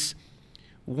 was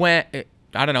when,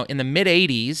 I don't know, in the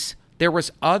mid-'80s, there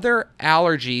was other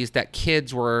allergies that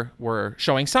kids were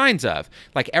showing signs of.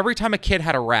 Like every time a kid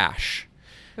had a rash,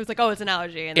 it was like, oh, it's an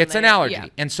allergy. And it's an allergy. Yeah.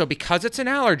 And so because it's an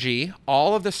allergy,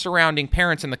 all of the surrounding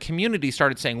parents in the community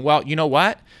started saying, well, you know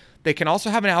what? They can also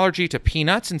have an allergy to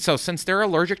peanuts. And so since they're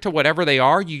allergic to whatever they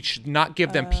are, you should not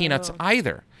give them peanuts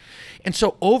either. And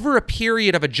so over a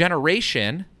period of a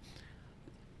generation,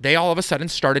 they all of a sudden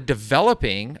started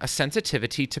developing a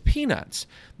sensitivity to peanuts.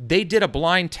 They did a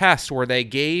blind test where they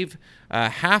gave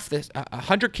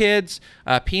 100 kids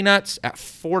peanuts at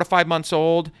 4 to 5 months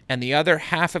old, and the other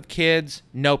half of kids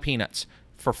no peanuts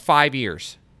for 5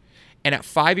 years. And at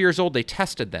 5 years old, they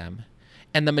tested them.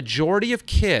 And the majority of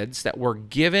kids that were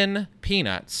given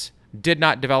peanuts did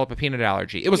not develop a peanut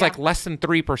allergy. It was like less than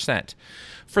 3%.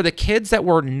 For the kids that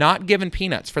were not given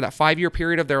peanuts for that 5-year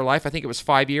period of their life, I think it was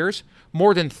 5 years,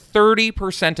 more than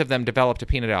 30% of them developed a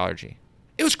peanut allergy.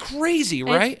 It was crazy,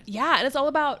 right? And it's all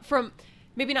about from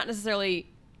maybe not necessarily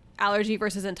allergy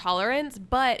versus intolerance,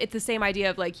 but it's the same idea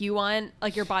of like you want,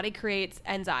 like your body creates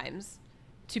enzymes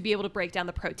to be able to break down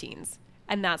the proteins.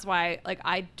 And that's why, like,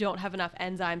 I don't have enough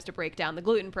enzymes to break down the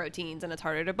gluten proteins, and it's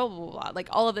harder to blah, blah, blah, blah, like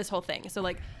all of this whole thing. So,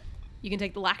 like, you can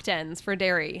take the lactans for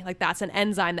dairy. Like, that's an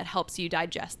enzyme that helps you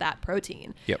digest that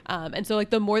protein. Yep. And so, like,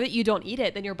 the more that you don't eat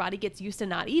it, then your body gets used to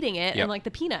not eating it. And, like,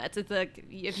 the peanuts, it's like,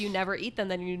 if you never eat them,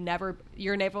 then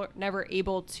you're never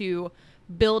able to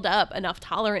build up enough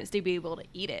tolerance to be able to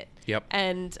eat it. Yep.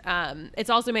 And it's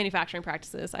also manufacturing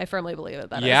practices. I firmly believe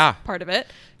that is part of it.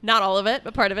 Not all of it,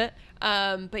 but part of it.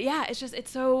 But yeah,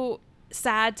 it's so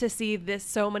sad to see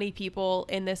so many people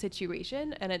in this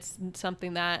situation. And it's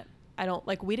something that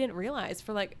we didn't realize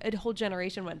for like a whole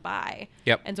generation went by.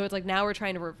 Yep. And so it's like, now we're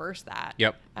trying to reverse that.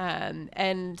 Yep.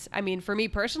 And I mean, for me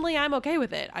personally, I'm okay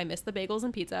with it. I miss the bagels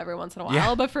and pizza every once in a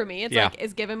while, but for me, it's like,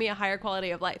 it's giving me a higher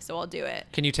quality of life. So I'll do it.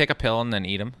 Can you take a pill and then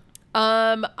eat them?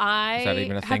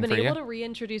 I have been able to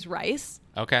reintroduce rice.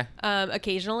 Okay.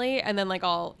 Occasionally, and then like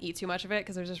I'll eat too much of it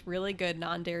because there's this really good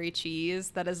non-dairy cheese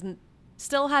that is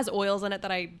still has oils in it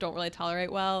that I don't really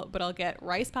tolerate well, but I'll get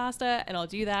rice pasta and I'll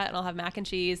do that and I'll have mac and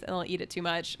cheese and I'll eat it too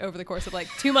much over the course of like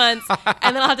 2 months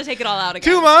and then I'll have to take it all out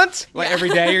again. 2 months? Like every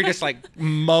day you're just like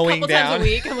mowing couple down. times a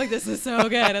week. I'm like, this is so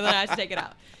good. And then I have to take it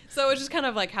out. So it's just kind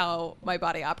of like how my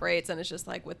body operates. And it's just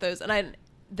like with those, and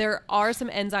there are some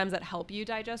enzymes that help you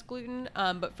digest gluten.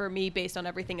 But for me, based on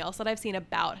everything else that I've seen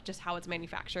about just how it's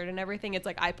manufactured and everything, it's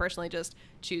like I personally just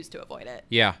choose to avoid it.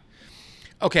 Yeah.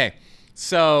 Okay.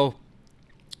 So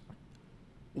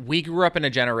we grew up in a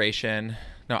generation.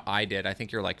 No, I did. I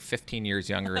think you're like 15 years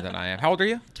younger than I am. How old are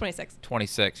you? 26.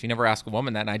 26. You never ask a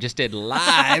woman that, and I just did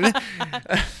live.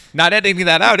 Not editing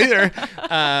that out either.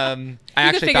 I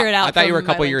actually thought you were a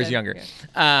couple years younger.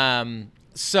 Yeah.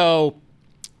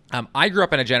 I grew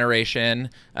up in a generation,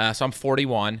 so I'm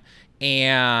 41,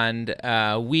 and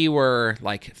we were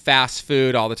like fast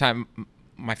food all the time.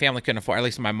 My family couldn't afford, at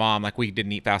least my mom, like we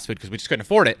didn't eat fast food because we just couldn't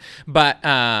afford it. But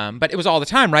it was all the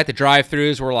time, right? The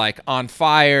drive-thrus were like on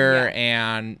fire,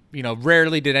 and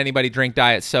rarely did anybody drink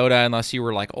diet soda unless you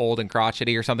were like old and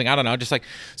crotchety or something. I don't know. Just like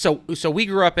so we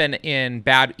grew up in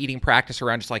bad eating practice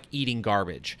around just like eating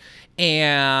garbage,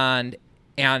 and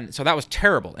so that was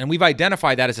terrible. And we've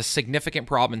identified that as a significant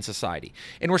problem in society.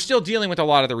 And we're still dealing with a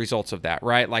lot of the results of that,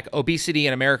 right? Like obesity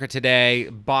in America today,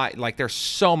 there's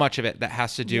so much of it that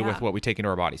has to do with what we take into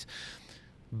our bodies.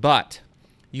 But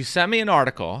you sent me an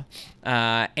article,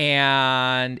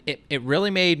 and it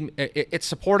really it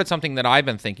supported something that I've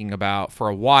been thinking about for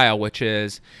a while, which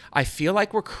is I feel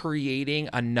like we're creating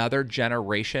another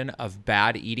generation of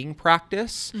bad eating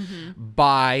practice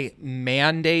by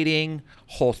mandating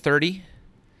Whole30,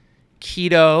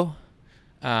 keto,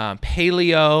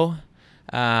 paleo,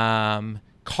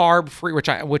 carb free,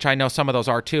 which I know some of those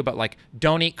are too, but like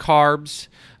don't eat carbs,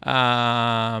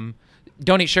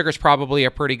 don't eat sugar is probably a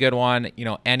pretty good one,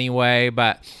 anyway.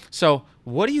 But so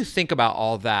what do you think about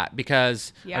all that?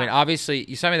 Because I mean, obviously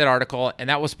you sent me that article and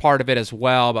that was part of it as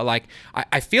well. But like,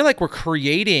 I feel like we're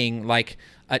creating like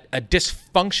a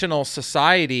dysfunctional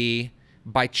society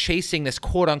by chasing this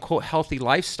quote unquote healthy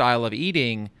lifestyle of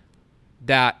eating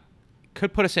that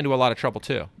could put us into a lot of trouble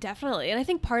too. Definitely. And I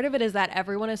think part of it is that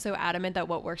everyone is so adamant that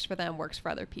what works for them works for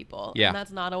other people. Yeah. And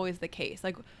that's not always the case.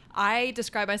 Like I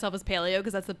describe myself as paleo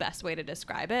because that's the best way to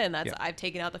describe it. And that's, I've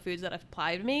taken out the foods that have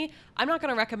applied to me. I'm not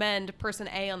going to recommend person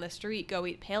A on the street go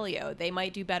eat paleo. They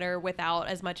might do better without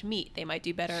as much meat. They might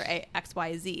do better X,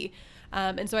 Y, Z.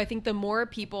 And so I think the more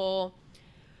people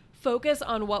focus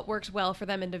on what works well for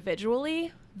them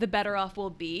individually, the better off we'll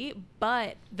be.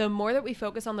 But the more that we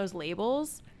focus on those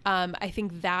labels, I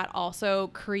think that also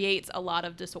creates a lot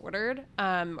of disordered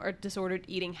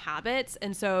eating habits.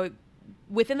 And so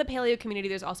within the paleo community,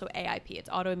 there's also AIP. It's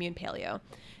autoimmune paleo.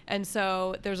 And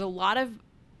so there's a lot of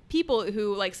people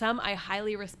who, like, some I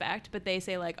highly respect, but they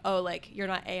say like, oh, like you're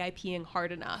not AIPing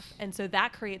hard enough. And so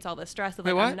that creates all this stress of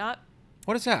like, Wait, what?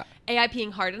 What is that?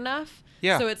 AIPing hard enough.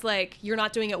 Yeah. So it's like you're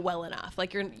not doing it well enough.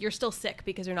 Like you're still sick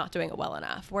because you're not doing it well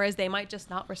enough. Whereas they might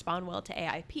just not respond well to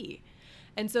AIP.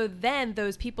 And so then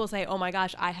those people say, oh my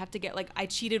gosh, I have to get, like, I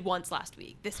cheated once last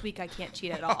week. This week I can't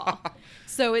cheat at all.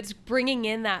 So it's bringing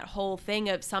in that whole thing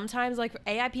of sometimes like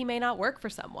AIP may not work for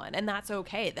someone, and that's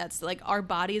okay. That's like our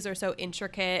bodies are so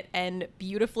intricate and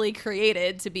beautifully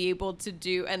created to be able to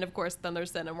do, and of course then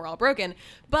there's sin and we're all broken.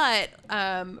 But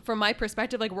from my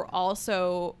perspective, like we're all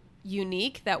so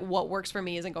unique that what works for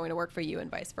me isn't going to work for you and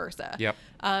vice versa. Yep.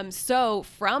 So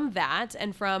from that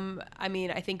and from, I mean,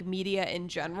 I think media in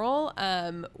general,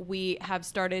 we have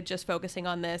started just focusing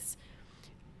on this.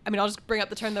 I mean, I'll just bring up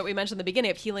the term that we mentioned in the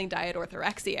beginning of healing diet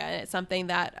orthorexia. And it's something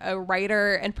that a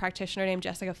writer and practitioner named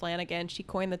Jessica Flanagan, she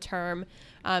coined the term.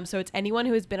 So it's anyone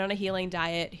who has been on a healing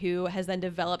diet who has then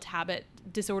developed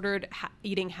disordered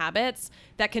eating habits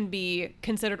that can be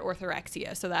considered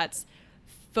orthorexia. So that's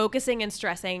focusing and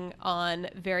stressing on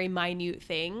very minute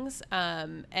things.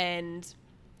 And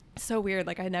so weird.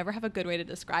 Like I never have a good way to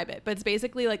describe it, but it's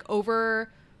basically like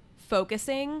over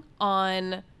focusing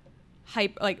on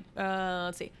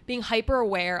being hyper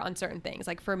aware on certain things.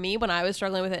 Like for me, when I was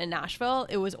struggling with it in Nashville,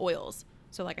 it was oils.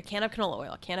 So like I can't have canola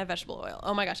oil, I can't have vegetable oil.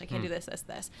 Oh my gosh, I can't do this.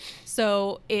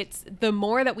 So it's the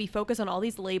more that we focus on all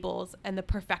these labels and the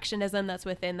perfectionism that's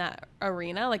within that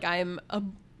arena. Like I'm a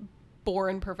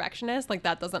born perfectionist, like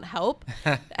that doesn't help,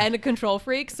 and a control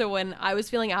freak. So when I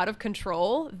was feeling out of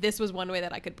control, this was one way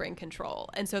that I could bring control.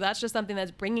 And so that's just something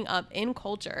that's bringing up in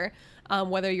culture,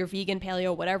 whether you're vegan,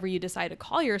 paleo, whatever you decide to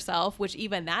call yourself, which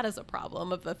even that is a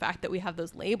problem of the fact that we have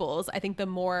those labels. I think the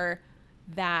more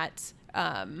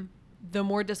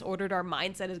disordered our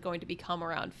mindset is going to become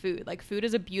around food. Like food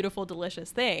is a beautiful, delicious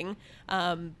thing.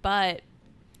 But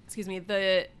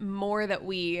the more that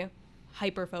we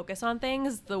hyper focus on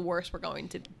things, the worse we're going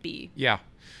to be. Yeah.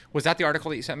 Was that the article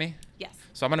that you sent me? Yes.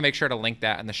 So I'm going to make sure to link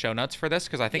that in the show notes for this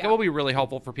because I think it Yeah. will be really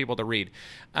helpful for people to read.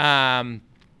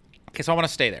 Okay, so I want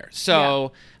to stay there.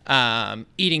 So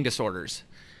eating disorders.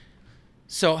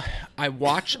 So I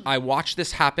watch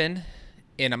this happen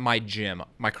in my gym,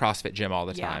 my CrossFit gym all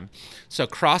the Yeah. time. So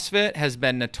CrossFit has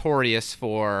been notorious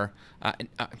for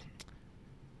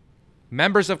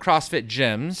members of CrossFit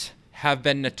gyms have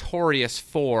been notorious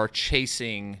for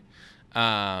chasing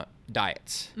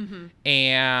diets. Mm-hmm.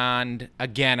 And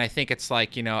again, I think it's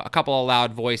like, a couple of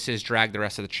loud voices drag the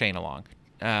rest of the chain along.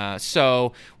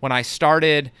 So when I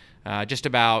started just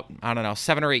about,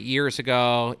 7 or 8 years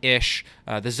ago-ish,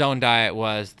 the zone diet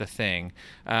was the thing,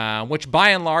 which by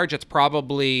and large, it's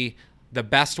probably the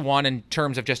best one in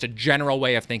terms of just a general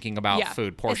way of thinking about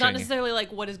food portioning. It's not necessarily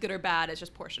like what is good or bad, it's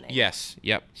just portioning. Yes,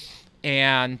 yep.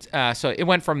 And so it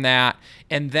went from that,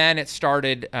 and then it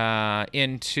started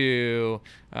into,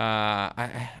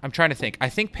 I'm trying to think. I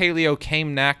think paleo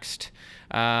came next.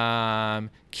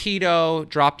 Keto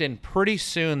dropped in pretty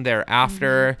soon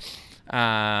thereafter.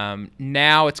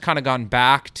 Now it's kind of gone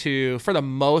back to, for the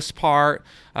most part,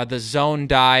 the zone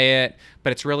diet,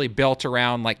 but it's really built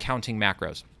around like counting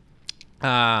macros.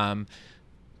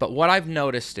 But what I've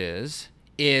noticed is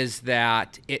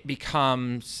that it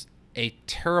becomes a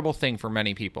terrible thing for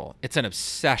many people. It's an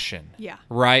obsession. Yeah.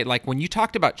 Right? Like when you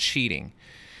talked about cheating,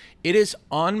 it is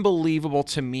unbelievable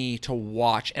to me to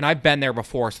watch, and I've been there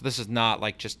before, so this is not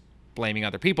like just blaming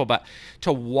other people, but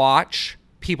to watch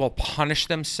people punish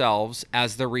themselves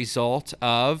as the result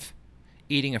of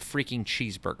eating a freaking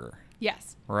cheeseburger.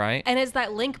 Yes. Right? And it's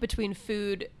that link between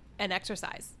food and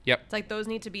exercise. Yep. It's like those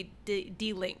need to be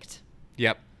de-linked.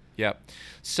 Yep.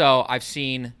 So I've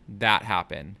seen that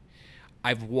happen.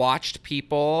 I've watched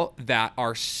people that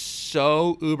are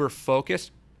so uber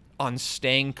focused on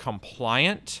staying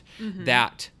compliant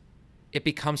that it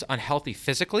becomes unhealthy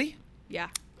physically. Yeah.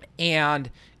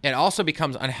 And it also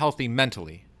becomes unhealthy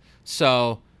mentally.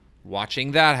 So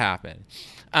watching that happen.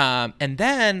 And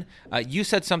then you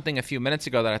said something a few minutes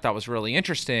ago that I thought was really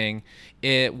interesting.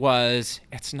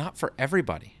 It's not for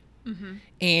everybody.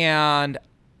 And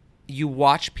you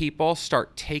watch people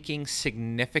start taking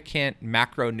significant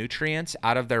macronutrients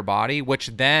out of their body, which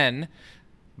then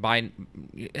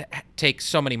takes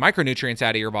so many micronutrients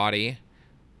out of your body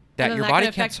that your body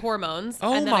can affect hormones.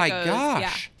 Oh and then my it goes,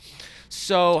 gosh.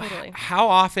 So Totally. how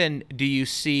often do you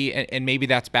see, and maybe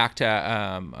that's back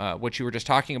to what you were just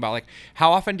talking about, like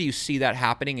how often do you see that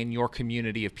happening in your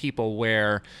community of people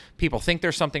where people think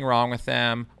there's something wrong with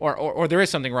them or there is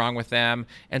something wrong with them,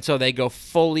 and so they go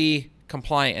fully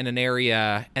compliant in an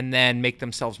area and then make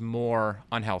themselves more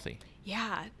unhealthy?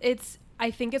 Yeah.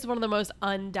 I think it's one of the most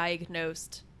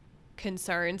undiagnosed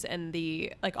concerns in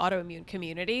the like autoimmune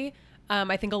community.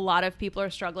 I think a lot of people are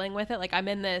struggling with it. Like I'm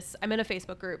in a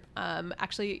Facebook group,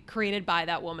 actually created by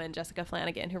that woman, Jessica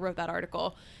Flanagan, who wrote that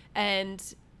article. And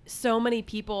so many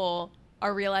people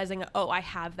are realizing, oh, I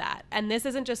have that. And this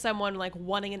isn't just someone like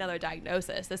wanting another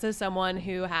diagnosis. This is someone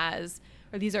who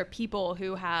these are people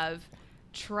who have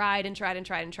tried and tried and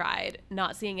tried and tried,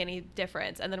 not seeing any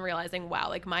difference. And then realizing, wow,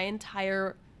 like my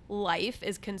entire life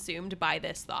is consumed by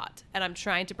this thought. And I'm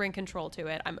trying to bring control to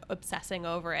it. I'm obsessing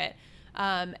over it.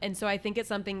 And so I think it's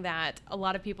something that a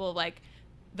lot of people, like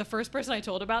the first person I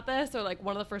told about this, or like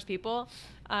one of the first people,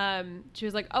 she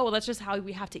was like, oh, well, that's just how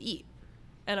we have to eat.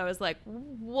 And I was like,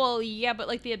 well, yeah, but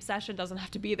like the obsession doesn't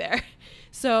have to be there.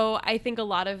 So I think a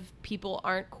lot of people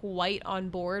aren't quite on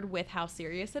board with how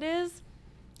serious it is.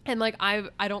 And like,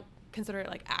 I don't consider it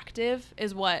like active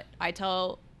is what I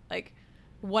tell, like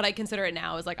what I consider it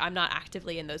now is like, I'm not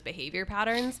actively in those behavior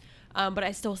patterns. But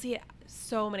I still see it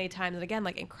so many times. And again,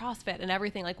 like in CrossFit and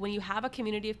everything, like when you have a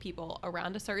community of people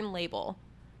around a certain label,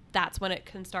 that's when it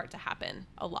can start to happen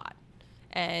a lot.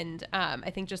 And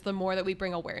I think just the more that we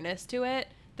bring awareness to it,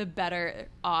 the better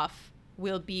off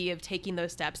we'll be of taking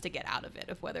those steps to get out of it,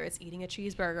 of whether it's eating a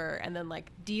cheeseburger and then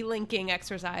like de-linking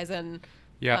exercise and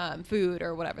food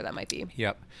or whatever that might be.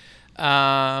 Yep.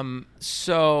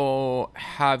 So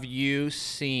have you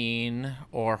seen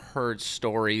or heard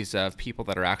stories of people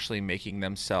that are actually making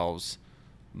themselves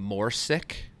more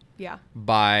sick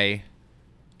by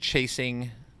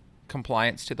chasing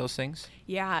compliance to those things?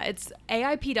 Yeah, it's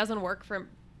AIP doesn't work for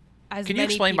as Can many you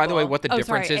explain, people. by the way, what the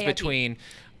difference is AIP. between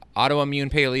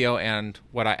autoimmune paleo and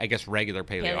what I guess regular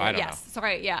paleo? I don't know.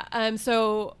 Sorry, yeah.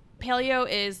 So paleo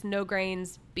is no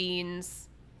grains, beans,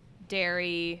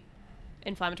 dairy,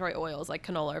 inflammatory oils like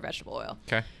canola or vegetable oil.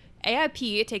 Okay.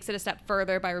 AIP takes it a step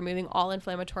further by removing all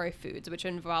inflammatory foods, which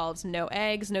involves no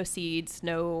eggs, no seeds,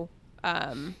 no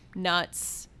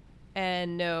nuts,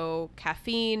 and no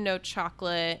caffeine, no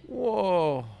chocolate.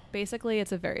 Whoa. Basically,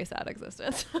 it's a very sad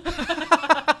existence.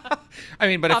 I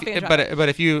mean, but Coffee and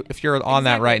if you're on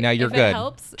that right now, you're If it good.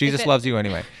 helps- Jesus if it- loves you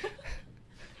anyway.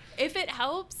 If it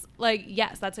helps, like,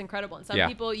 yes, that's incredible. And some Yeah.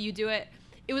 people, you do it.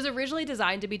 It was originally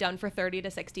designed to be done for 30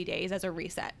 to 60 days as a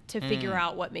reset to figure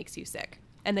out what makes you sick.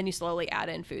 And then you slowly add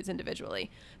in foods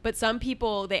individually. But some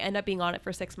people, they end up being on it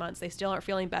for 6 months. They still aren't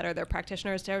feeling better. Their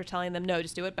practitioners are telling them, no,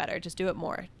 just do it better. Just do it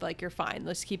more. Like, you're fine.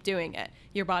 Let's keep doing it.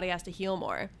 Your body has to heal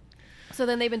more. So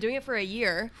then they've been doing it for a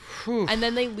year. And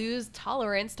then they lose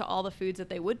tolerance to all the foods that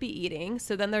they would be eating.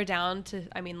 So then they're down to,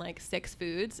 like 6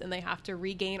 foods, and they have to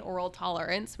regain oral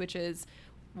tolerance, which is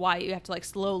why you have to like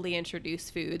slowly introduce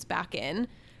foods back in.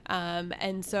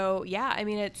 And so, yeah, I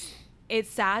mean, it's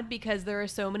sad because there are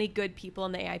so many good people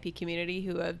in the AIP community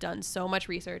who have done so much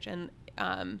research and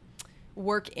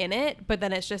work in it, but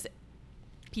then it's just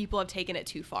people have taken it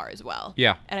too far as well.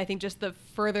 Yeah. And I think just the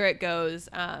further it goes,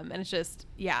 and it's just,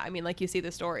 yeah, I mean, like you see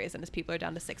the stories and as people are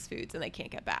down to 6 foods and they can't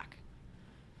get back.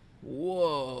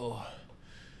 Whoa.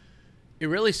 It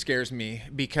really scares me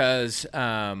because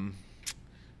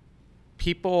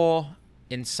people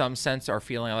in some sense are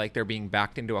feeling like they're being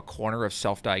backed into a corner of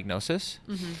self-diagnosis.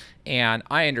 Mm-hmm. And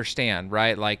I understand,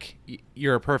 right? Like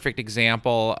you're a perfect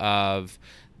example of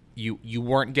you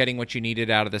weren't getting what you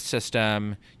needed out of the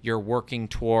system. You're working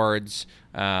towards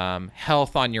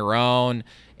health on your own,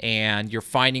 and you're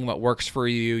finding what works for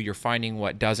you. You're finding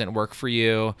what doesn't work for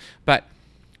you. But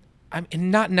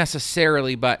not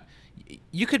necessarily, but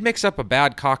you could mix up a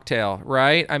bad cocktail,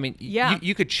 right? I mean, yeah.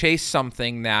 you could chase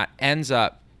something that ends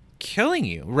up killing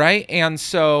you, right? And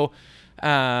so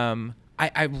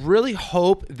I really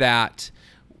hope that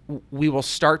we will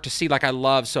start to see, like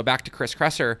so back to Chris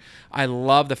Kresser, I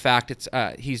love the fact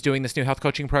he's doing this new health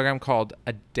coaching program called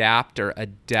Adapt or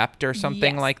Adept or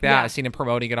something like that. Yeah. I've seen him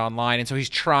promoting it online. And so he's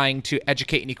trying to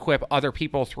educate and equip other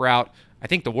people throughout, I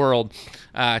think, the world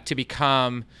to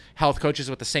become health coaches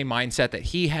with the same mindset that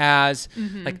he has.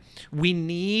 Mm-hmm. Like we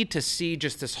need to see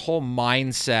just this whole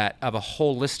mindset of a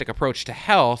holistic approach to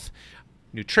health,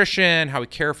 nutrition, how we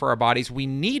care for our bodies. We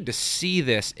need to see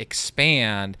this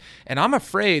expand. And I'm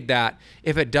afraid that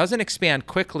if it doesn't expand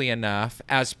quickly enough,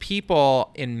 as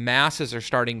people in masses are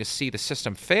starting to see the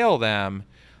system fail them,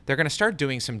 they're going to start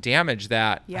doing some damage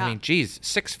that, yeah. I mean, geez,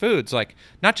 6 foods, like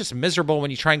not just miserable when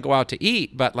you try and go out to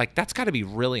eat, but like that's got to be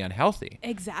really unhealthy.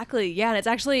 Exactly. Yeah. And it's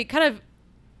actually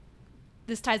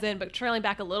this ties in, but trailing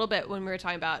back a little bit when we were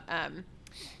talking about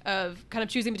of kind of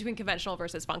choosing between conventional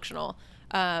versus functional.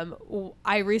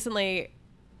 I recently,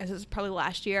 this was probably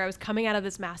last year, I was coming out of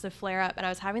this massive flare up and I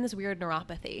was having this weird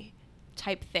neuropathy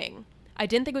type thing. I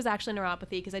didn't think it was actually neuropathy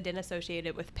because I didn't associate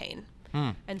it with pain.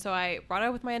 And so I brought it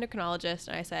up with my endocrinologist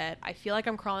and I said, I feel like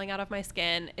I'm crawling out of my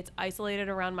skin. It's isolated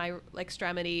around my like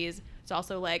extremities. It's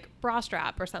also like bra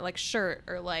strap or something, like shirt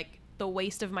or like the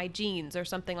waist of my jeans or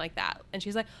something like that. And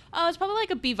she's like, oh, it's probably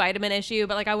like a B vitamin issue,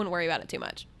 but like I wouldn't worry about it too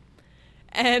much.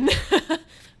 And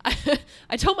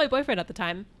I told my boyfriend at the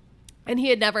time, and he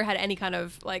had never had any kind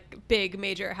of like big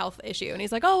major health issue. And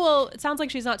he's like, oh, well, it sounds like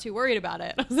she's not too worried about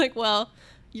it. I was like, well,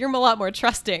 you're a lot more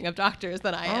trusting of doctors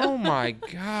than I am. Oh my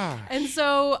gosh. And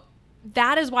so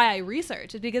that is why I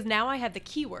research, is because now I have the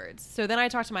keywords. So then I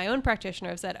talked to my own practitioner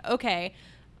and said, okay,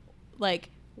 like,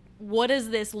 what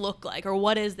does this look like? Or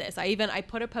what is this? I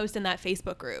put a post in that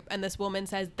Facebook group and this woman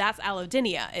says, that's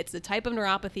allodynia. It's a type of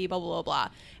neuropathy, blah, blah, blah, blah.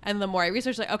 And the more I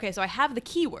research, like, okay, so I have the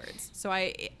keywords. So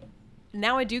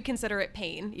now I do consider it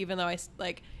pain, even though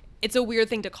it's a weird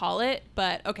thing to call it,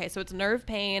 but okay, so it's nerve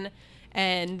pain.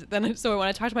 And then, so when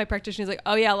I talked to my practitioner, he's like,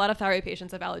 oh yeah, a lot of thyroid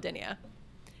patients have allodynia.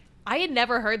 I had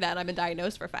never heard that, and I've been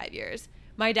diagnosed for 5 years.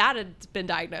 My dad had been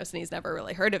diagnosed and he's never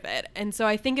really heard of it. And so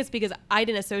I think it's because I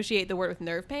didn't associate the word with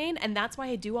nerve pain. And that's why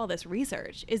I do all this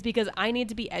research, is because I need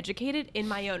to be educated in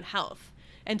my own health.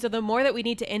 And so the more that we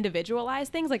need to individualize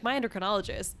things, like my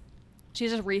endocrinologist,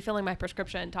 she's just refilling my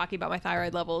prescription, talking about my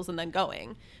thyroid levels and then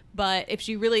going. But if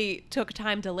she really took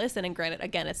time to listen, and granted,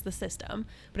 again, it's the system,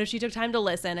 but if she took time to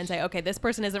listen and say, okay, this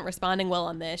person isn't responding well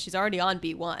on this, she's already on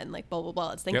B1, like blah, blah, blah,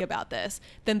 let's think about this,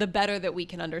 then the better that we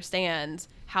can understand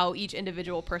how each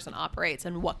individual person operates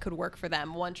and what could work for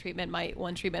them. One treatment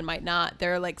might not.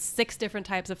 There are like 6 different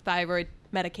types of thyroid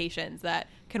medications that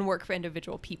can work for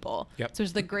individual people. So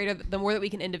it's the more that we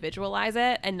can individualize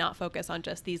it and not focus on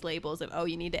just these labels of, oh,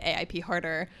 you need to AIP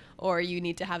harder or you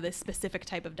need to have this specific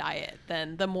type of diet,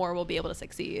 then the more we'll be able to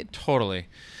succeed. Totally.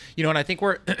 You know, and I think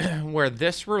where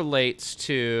this relates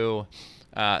to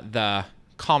the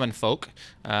common folk,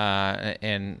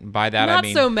 and by that I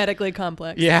mean not so medically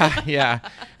complex. Yeah.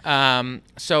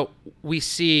 So we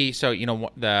see, you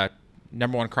know, the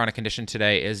number one chronic condition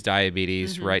today is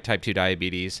diabetes, right? Type 2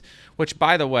 diabetes, which,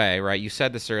 by the way, right, you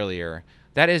said this earlier,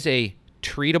 that is a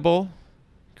treatable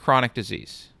chronic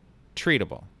disease.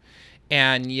 Treatable.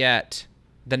 And yet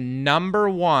the number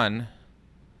one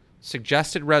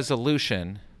suggested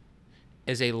resolution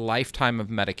is a lifetime of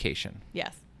medication.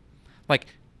 Yes. Like,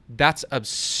 that's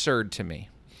absurd to me.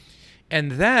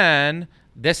 And then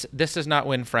this does not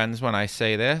win friends when I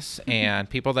say this, and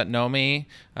people that know me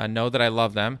know that I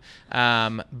love them.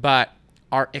 But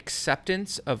our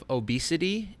acceptance of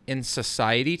obesity in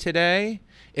society today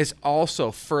is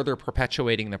also further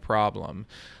perpetuating the problem.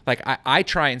 Like, I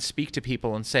try and speak to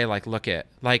people and say, like, look at,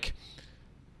 like,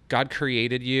 God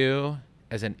created you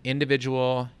as an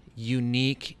individual,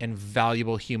 unique and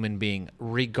valuable human being,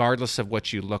 regardless of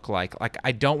what you look like. Like,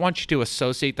 I don't want you to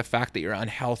associate the fact that you're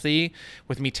unhealthy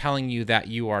with me telling you that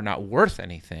you are not worth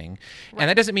anything. Right. And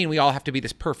that doesn't mean we all have to be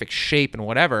this perfect shape and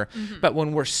whatever. But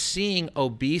when we're seeing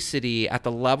obesity at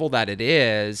the level that it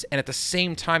is, and at the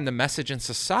same time, the message in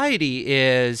society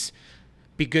is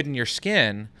be good in your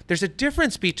skin, there's a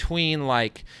difference between,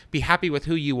 like, be happy with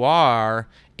who you are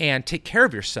and take care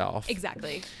of yourself.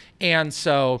 Exactly. And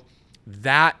so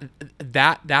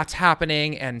that's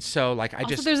happening. And so, like,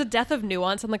 Also, there's a death of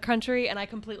nuance in the country, and I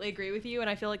completely agree with you. And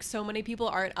I feel like so many people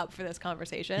aren't up for this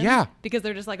conversation. Yeah. Because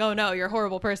they're just like, oh no, you're a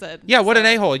horrible person. Yeah. What an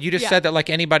a-hole. You just said that, like,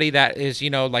 anybody that is,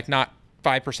 like, not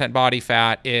 5% body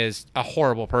fat is a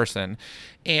horrible person.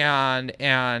 And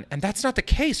that's not the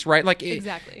case, right? Like,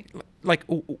 exactly. Like,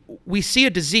 we see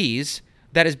a disease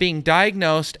that is being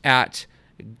diagnosed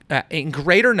in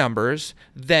greater numbers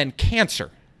than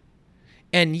cancer.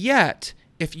 And yet,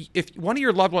 if one of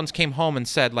your loved ones came home and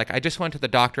said, like, I just went to the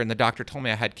doctor and the doctor told me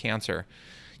I had cancer,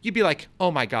 you'd be like,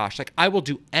 oh my gosh, like, I will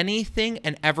do anything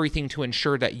and everything to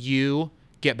ensure that you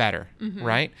get better,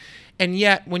 right? And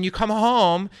yet, when you come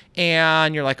home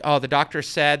and you're like, oh, the doctor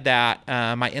said that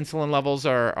my insulin levels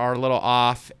are a little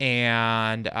off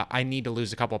and I need to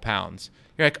lose a couple pounds.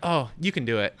 You're like, oh, you can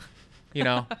do it.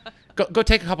 Go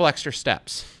take a couple extra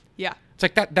steps. Yeah. It's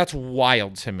like that's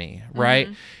wild to me, right?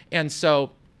 And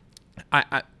so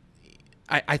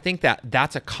I think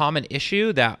that's a common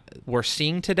issue that we're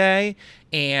seeing today.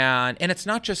 And it's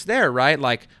not just there, right?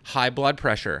 Like high blood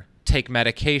pressure, take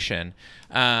medication.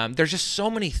 There's just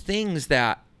so many things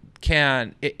that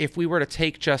can, if we were to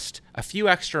take just a few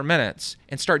extra minutes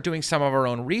and start doing some of our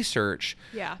own research,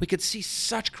 we could see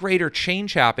such greater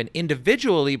change happen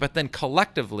individually, but then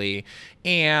collectively.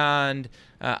 And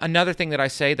another thing that I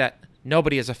say that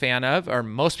nobody is a fan of, or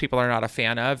most people are not a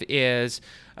fan of, is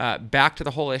back to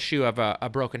the whole issue of a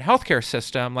broken healthcare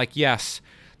system. Like, yes,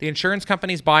 the insurance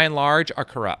companies by and large are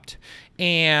corrupt,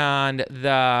 and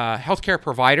the healthcare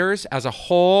providers as a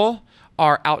whole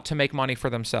are out to make money for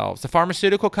themselves. The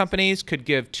pharmaceutical companies could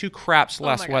give two craps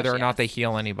less whether or not they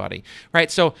heal anybody,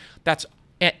 right? So that's,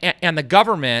 and the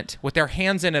government with their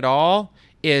hands in it all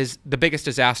is the biggest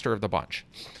disaster of the bunch.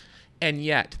 And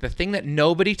yet the thing that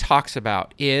nobody talks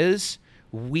about is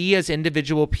we as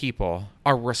individual people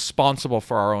are responsible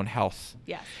for our own health.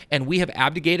 Yes. And we have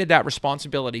abdicated that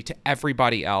responsibility to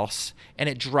everybody else. And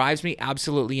it drives me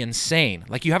absolutely insane.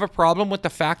 Like, you have a problem with the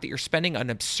fact that you're spending an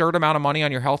absurd amount of money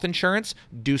on your health insurance?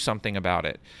 Do something about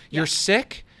it. Yeah. You're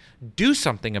sick? Do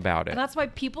something about it. And that's why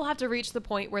people have to reach the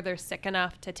point where they're sick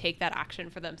enough to take that action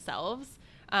for themselves.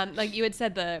 Like you had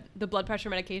said, the blood pressure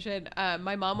medication,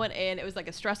 my mom went in, it was like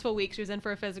a stressful week. She was in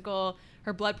for a physical.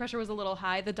 Her blood pressure was a little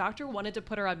high. The doctor wanted to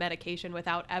put her on medication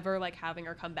without ever like having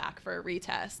her come back for a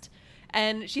retest.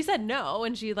 And she said no.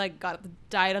 And she like got the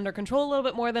diet under control a little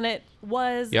bit more than it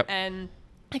was. Yep. And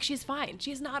like, she's fine.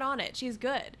 She's not on it. She's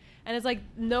good. And it's like,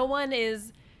 no one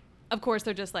is, of course,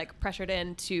 they're just like pressured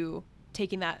into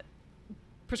taking that,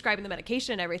 prescribing the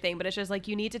medication and everything, but it's just like,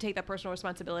 you need to take that personal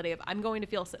responsibility of, I'm going to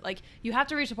feel sick. Like, you have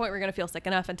to reach a point where you're going to feel sick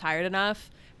enough and tired enough,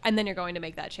 and then you're going to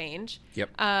make that change. Yep.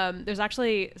 There's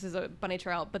actually, this is a bunny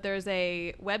trail, but there's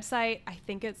a website, I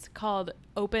think it's called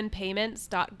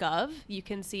openpayments.gov. You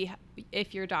can see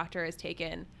if your doctor has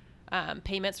taken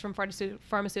payments from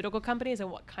pharmaceutical companies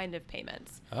and what kind of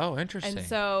payments. Oh, interesting. And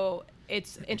so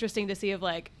it's interesting to see of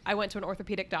like, I went to an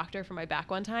orthopedic doctor for my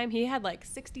back one time. He had like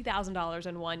 $60,000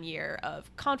 in 1 year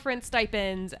of conference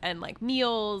stipends and like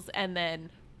meals and then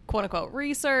quote unquote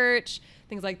research,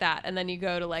 things like that. And then you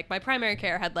go to like my primary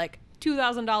care had like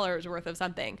 $2,000 worth of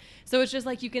something. So it's just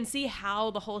like, you can see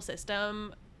how the whole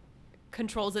system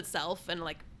controls itself and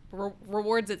like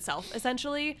rewards itself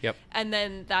essentially. Yep. And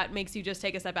then that makes you just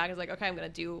take a step back. It's like, okay, I'm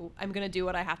going to do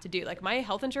what I have to do. Like, my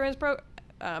health insurance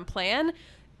plan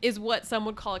is what some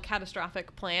would call a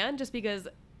catastrophic plan, just because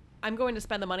I'm going to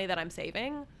spend the money that I'm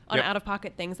saving on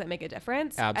out-of-pocket things that make a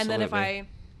difference. Absolutely. And then if I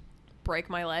break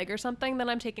my leg or something, then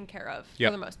I'm taken care of Yep.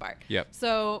 for the most part. Yep.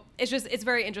 So it's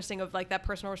very interesting of like that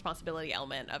personal responsibility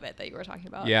element of it that you were talking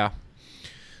about. Yeah.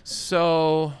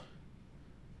 So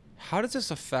how does this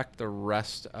affect the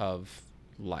rest of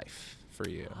life for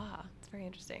you? It's very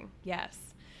interesting. Yes.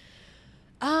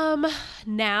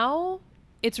 Now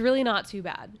it's really not too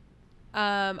bad.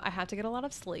 I have to get a lot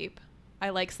of sleep. I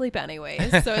like sleep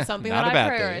anyways, so it's something Not that a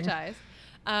I bad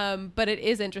prioritize. But it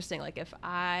is interesting. Like if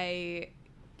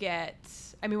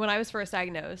when I was first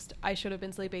diagnosed, I should have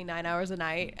been sleeping 9 hours a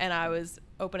night, and I was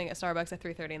opening at Starbucks at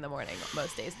 3:30 in the morning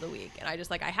most days of the week. And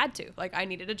I had to, like, I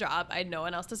needed a job. I had no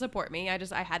one else to support me. I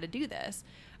had to do this.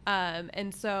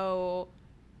 And so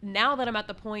now that I'm at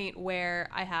the point where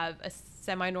I have a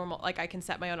semi-normal, like I can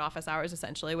set my own office hours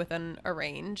essentially within a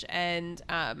range, and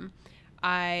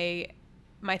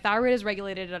my thyroid is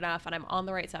regulated enough, and I'm on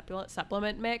the right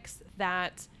supplement mix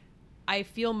that I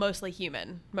feel mostly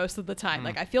human most of the time.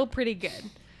 Like I feel pretty good.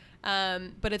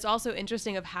 But it's also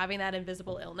interesting of having that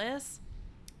invisible illness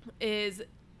is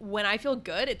when I feel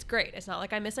good, it's great. It's not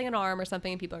like I'm missing an arm or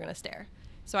something and people are going to stare.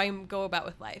 So I go about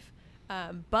with life.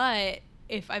 But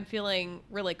if I'm feeling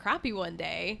really crappy one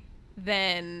day,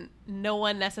 then no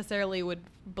one necessarily would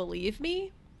believe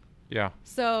me. Yeah.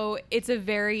 So it's a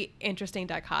very interesting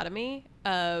dichotomy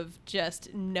of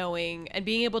just knowing and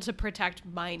being able to protect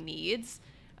my needs.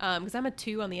 Because I'm a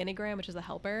 2 on the Enneagram, which is a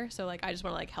helper. So like, I just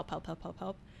want to like help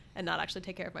and not actually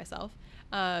take care of myself.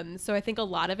 So I think a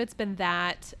lot of it's been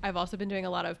that. I've also been doing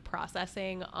a lot of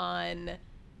processing on,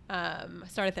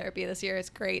 started therapy this year.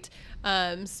 It's great.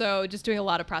 So just doing a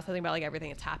lot of processing about like everything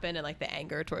that's happened and like the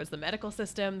anger towards the medical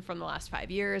system from the last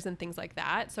 5 years and things like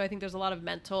that. So I think there's a lot of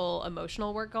mental,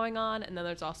 emotional work going on. And then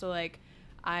there's also like,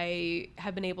 I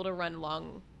have been able to run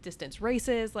long distance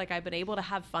races. Like I've been able to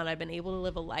have fun. I've been able to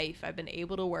live a life. I've been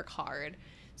able to work hard.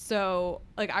 So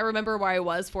like, I remember where I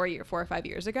was 4 or 5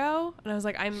 years ago, and I was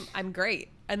like, I'm great.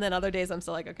 And then other days I'm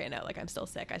still like, okay, no, like I'm still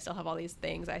sick. I still have all these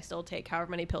things. I still take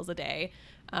however many pills a day.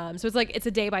 So it's like, it's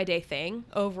a day by day thing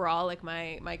overall. Like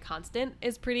my constant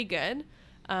is pretty good.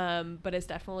 But it's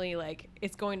definitely like,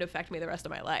 it's going to affect me the rest of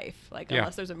my life. Like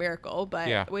unless there's a miracle,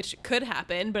 but which could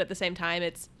happen. But at the same time,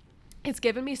 it's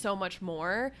given me so much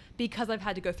more because I've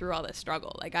had to go through all this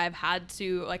struggle. Like I've had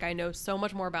to, like, I know so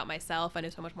much more about myself. I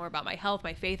know so much more about my health.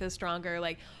 My faith is stronger.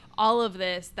 Like all of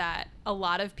this that a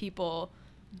lot of people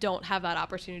don't have that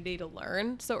opportunity to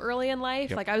learn so early in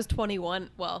life. Like I was 13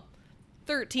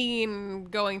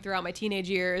 going throughout my teenage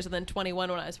years, and then 21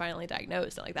 when I was finally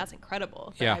diagnosed. And like, that's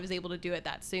incredible that I was able to do it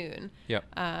that soon.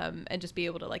 And just be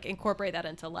able to like incorporate that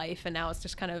into life. And now it's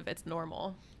just kind of, it's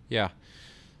normal. Yeah.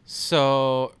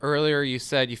 So earlier you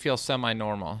said you feel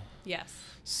semi-normal. Yes.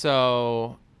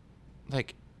 So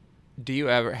like, do you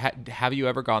ever, have you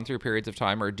ever gone through periods of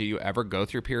time, or do you ever go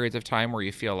through periods of time where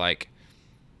you feel like,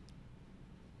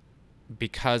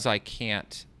 because I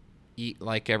can't eat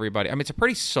like everybody, I mean, it's a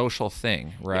pretty social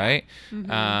thing, right? Yeah.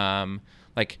 Mm-hmm.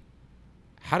 Like,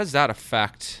 how does that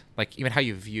affect like even how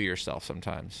you view yourself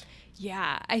sometimes?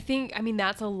 Yeah, I mean,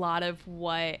 that's a lot of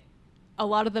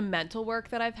the mental work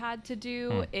that I've had to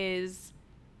do is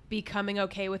becoming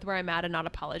okay with where I'm at and not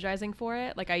apologizing for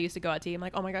it. Like I used to go out to eat. I'm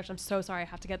like, oh my gosh, I'm so sorry. I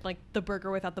have to get like the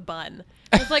burger without the bun.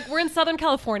 It's like, we're in Southern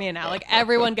California now. Like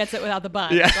everyone gets it without the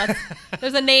bun. Yeah.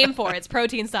 There's a name for it. It's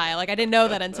protein style. Like I didn't know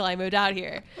that until I moved out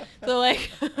here. So like,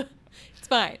 it's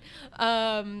fine.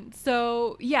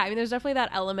 So yeah, I mean, there's definitely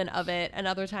that element of it. And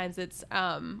other times it's,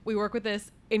 we work with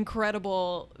this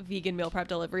incredible vegan meal prep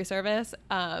delivery service.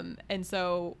 And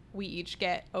so we each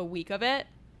get a week of it.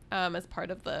 As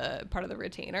part of the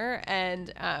retainer,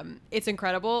 and it's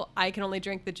incredible. I can only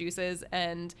drink the juices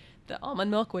and the almond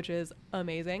milk, which is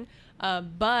amazing.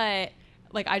 But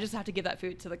like I just have to give that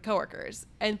food to the coworkers,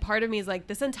 and part of me is like,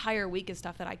 this entire week is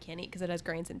stuff that I can't eat because it has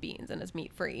grains and beans and is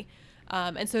meat free.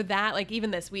 And so that, like,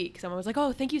 even this week, someone was like,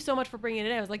 oh, thank you so much for bringing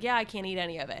it in. I was like, yeah, I can't eat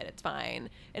any of it. It's fine.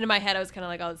 And in my head, I was kind of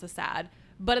like, oh, this is sad.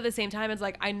 But at the same time, it's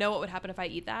like, I know what would happen if I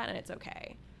eat that, and it's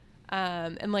okay.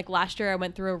 And like last year I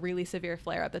went through a really severe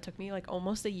flare up that took me like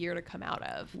almost a year to come out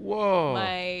of. Whoa.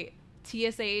 My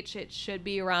TSH, it should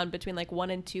be around between like 1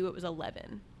 and 2. It was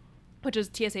 11, which is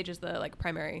TSH is the like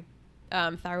primary,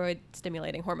 thyroid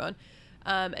stimulating hormone.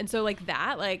 And so like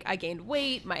that, like I gained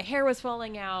weight, my hair was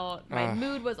falling out, my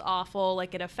mood was awful.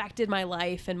 Like it affected my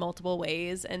life in multiple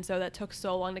ways. And so that took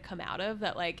so long to come out of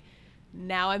that. Like,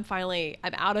 now I'm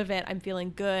out of it. I'm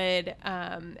feeling good.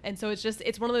 And so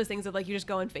it's one of those things that like you just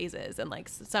go in phases, and like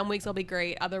some weeks I'll be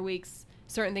great. Other weeks,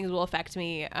 certain things will affect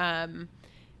me.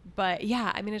 But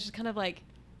yeah, I mean, it's just kind of like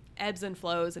ebbs and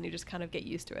flows, and you just kind of get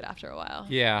used to it after a while.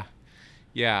 Yeah.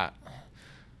 Yeah.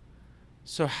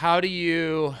 So how do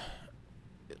you,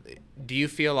 do you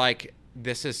feel like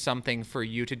this is something for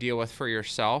you to deal with for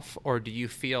yourself, or do you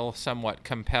feel somewhat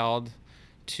compelled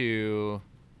to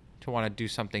want to do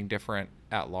something different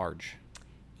at large?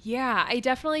 Yeah, I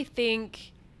definitely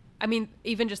think, I mean,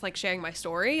 even just like sharing my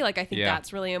story, like I think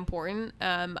that's really important.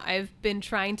 I've been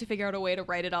trying to figure out a way to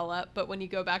write it all up, but when you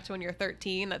go back to when you're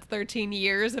 13, that's 13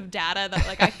 years of data that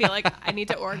like I feel like I need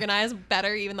to organize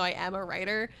better, even though I am a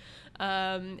writer.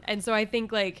 And so I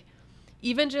think like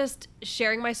even just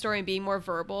sharing my story and being more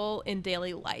verbal in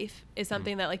daily life is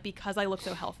something that like, because I look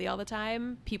so healthy all the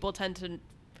time, people tend to,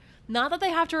 not that they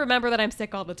have to remember that I'm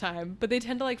sick all the time, but they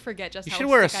tend to like forget just how sick I am. You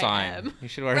should wear a sign. You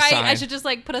should wear a sign. I should just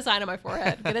like put a sign on my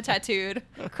forehead, get it tattooed,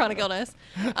 chronic illness,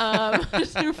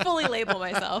 just fully label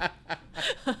myself.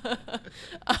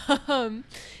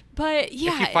 But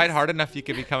yeah. If you fight hard enough, you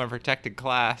can become a protected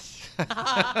class.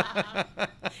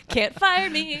 Can't fire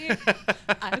me.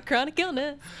 I have chronic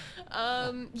illness.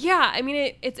 Yeah, I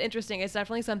mean, it's interesting. It's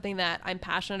definitely something that I'm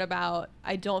passionate about.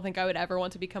 I don't think I would ever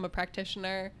want to become a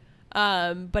practitioner.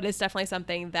 But it's definitely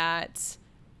something that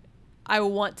I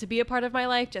want to be a part of my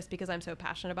life just because I'm so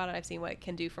passionate about it. I've seen what it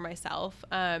can do for myself.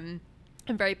 I'm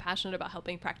very passionate about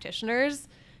helping practitioners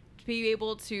to be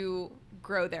able to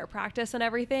grow their practice and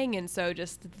everything. And so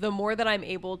just the more that I'm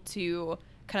able to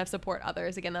kind of support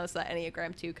others, again, that was the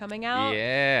Enneagram 2 coming out.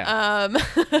 Yeah.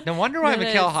 No wonder why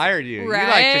Mikhail hired you.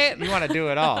 Right? You want to do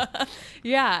it all.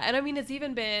 Yeah. And I mean, it's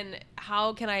even been,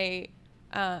 how can I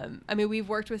mean, we've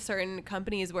worked with certain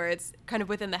companies where it's kind of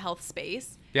within the health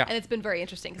space. Yeah. And it's been very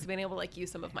interesting because being able to like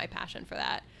use some of my passion for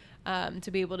that,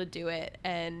 to be able to do it.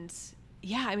 And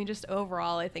yeah, I mean, just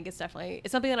overall, I think it's something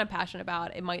that I'm passionate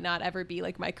about. It might not ever be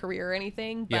like my career or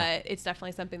anything, but it's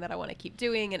definitely something that I want to keep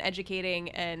doing and educating.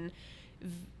 And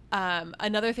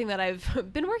another thing that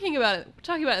I've been talking about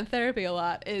in therapy a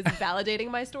lot is validating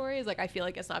my stories. Like, I feel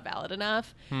like it's not valid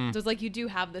enough. So it's like, you do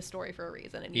have this story for a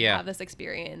reason, and you have this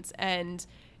experience, and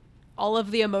all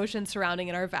of the emotions surrounding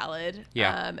it are valid.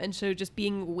 Yeah. And so just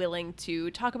being willing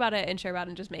to talk about it and share about it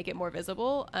and just make it more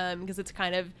visible. Because it's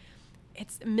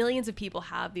millions of people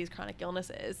have these chronic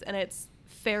illnesses, and it's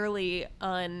fairly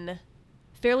unknown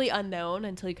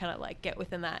until you kind of like get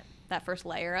within that first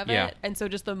layer of it. And so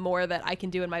just the more that I can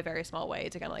do in my very small way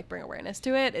to kind of like bring awareness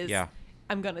to it is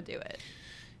I'm going to do it.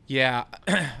 Yeah.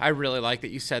 I really like that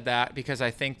you said that, because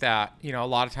I think that, a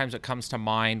lot of times it comes to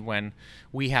mind when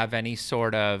we have any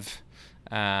sort of,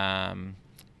 when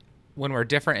we're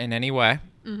different in any way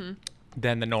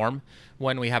than the norm,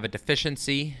 when we have a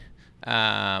deficiency,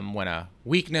 when a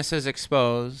weakness is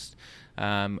exposed,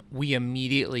 we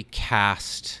immediately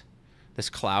cast this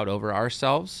cloud over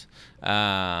ourselves.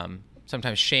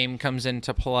 Sometimes shame comes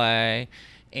into play,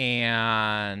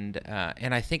 and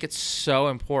I think it's so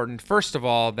important, first of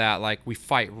all, that like we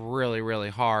fight really, really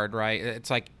hard, right? It's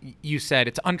like you said,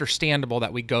 it's understandable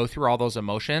that we go through all those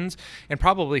emotions, and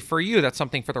probably for you, that's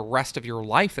something for the rest of your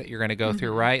life that you're going to go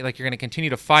through, right? Like, you're going to continue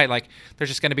to fight. Like, there's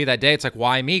just going to be that day. It's like,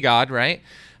 why me, God, right?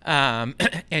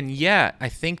 And yet, I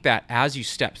think that as you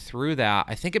step through that,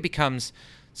 I think it becomes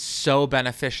so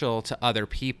beneficial to other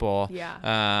people.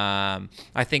 Yeah.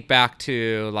 I think back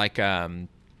to like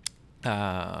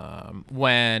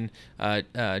when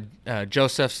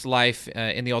Joseph's life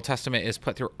in the Old Testament is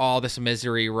put through all this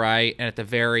misery, right? And at the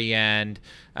very end,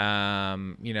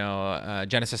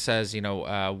 Genesis says,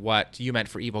 what you meant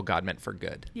for evil, God meant for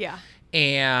good. Yeah.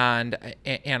 And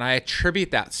I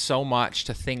attribute that so much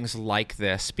to things like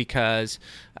this, because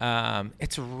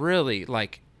it's really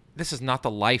like, this is not the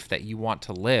life that you want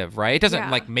to live, right? It doesn't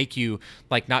like make you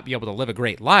like not be able to live a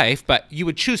great life, but you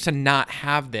would choose to not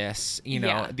have this,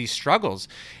 these struggles.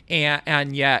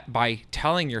 And yet, by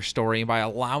telling your story, by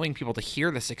allowing people to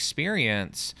hear this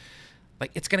experience,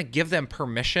 like, it's going to give them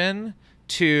permission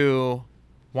to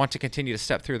want to continue to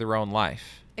step through their own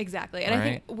life. Exactly. And I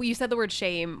think you said the word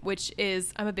shame, which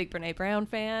is, I'm a big Brene Brown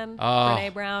fan. Oh.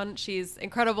 Brene Brown, she's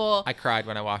incredible. I cried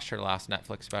when I watched her last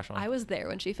Netflix special. I was there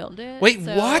when she filmed it. Wait,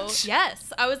 what?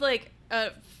 Yes. I was like,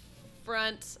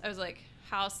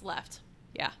 house left.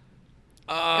 Yeah.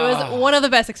 It was one of the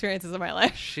best experiences of my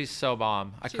life. She's so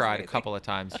bomb. I cried amazing. A couple of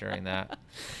times during that.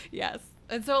 Yes.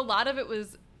 And so a lot of it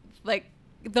was like,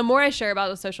 the more I share about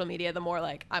it with social media, the more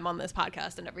like I'm on this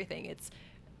podcast and everything, it's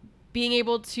being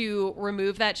able to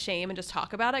remove that shame and just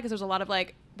talk about it. Because there's a lot of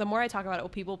like, the more I talk about it, will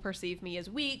people perceive me as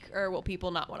weak, or will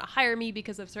people not want to hire me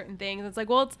because of certain things? And it's like,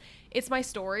 well, it's my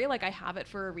story. Like, I have it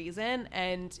for a reason.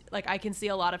 And like, I can see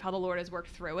a lot of how the Lord has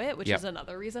worked through it, which is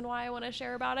another reason why I want to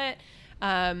share about it.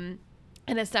 And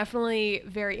it's definitely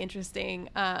very interesting.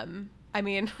 I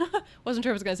mean, wasn't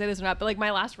sure if I was going to say this or not, but like,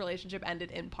 my last relationship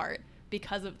ended in part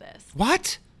because of this.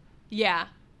 What? Yeah.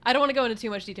 I don't want to go into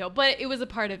too much detail, but it was a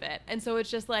part of it. And so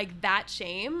it's just like that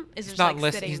shame is just like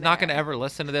sitting He's there. not going to ever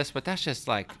listen to this, but that's just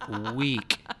like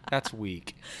weak. That's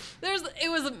weak. It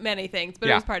was many things, but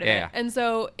it was part of it. And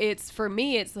so it's, for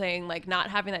me, it's saying like not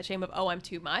having that shame of, oh, I'm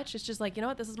too much. It's just like, you know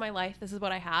what? This is my life. This is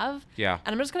what I have. Yeah.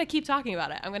 And I'm just going to keep talking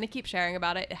about it. I'm going to keep sharing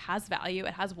about it. It has value.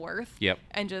 It has worth. Yep.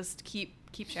 And just keep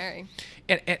sharing.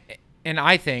 And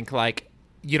I think like,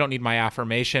 you don't need my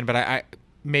affirmation, but I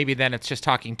maybe then it's just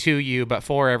talking to you, but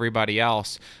for everybody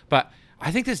else. But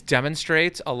I think this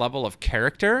demonstrates a level of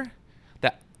character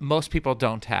that most people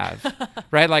don't have,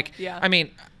 right? Like, Yeah. I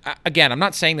mean, again, I'm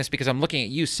not saying this because I'm looking at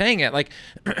you saying it. Like,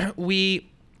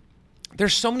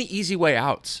 there's so many easy way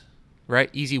outs, right?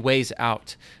 Easy ways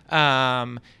out.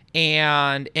 And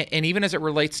even as it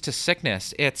relates to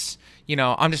sickness, it's, you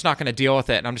know, I'm just not going to deal with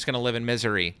it and I'm just going to live in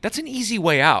misery. That's an easy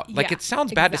way out. Like, it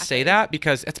sounds bad to say that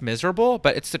because it's miserable,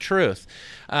 but it's the truth.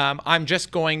 I'm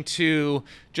just going to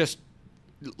just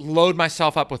load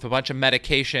myself up with a bunch of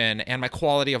medication and my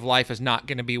quality of life is not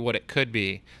going to be what it could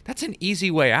be. That's an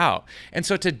easy way out. And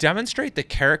so to demonstrate the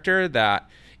character that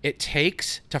it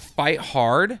takes to fight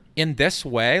hard in this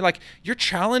way, like, you're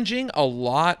challenging a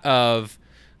lot of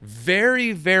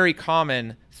very, very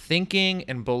common thinking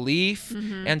and belief.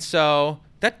 And so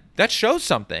that shows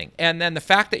something. And then the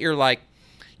fact that you're like,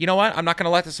 you know what, I'm not going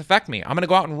to let this affect me. I'm going to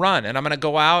go out and run, and I'm going to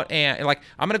go out and like,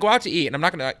 I'm going to go out to eat, and I'm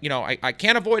not going to, you know, I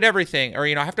can't avoid everything, or,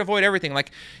 you know, I have to avoid everything. Like,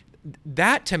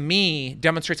 that to me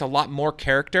demonstrates a lot more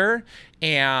character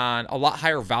and a lot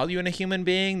higher value in a human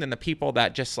being than the people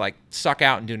that just like suck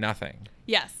out and do nothing.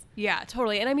 Yes. Yeah,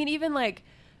 totally. And I mean, even like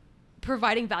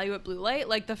providing value at blue light,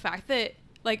 like the fact that,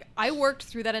 like, I worked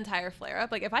through that entire flare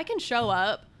up. Like, if I can show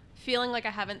up feeling like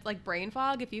I haven't, like, brain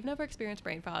fog, if you've never experienced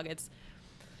brain fog, it's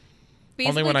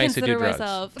basically only when I used to do drugs.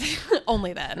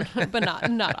 Only then, but not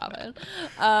often.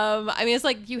 I mean, it's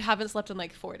like you haven't slept in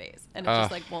like 4 days and it just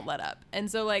like won't let up.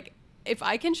 And so like, if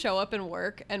I can show up and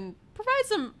work and provide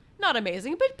some, not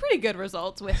amazing, but pretty good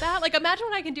results with that. Like, imagine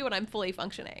what I can do when I'm fully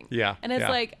functioning. Yeah. And it's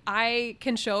like, I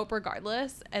can show up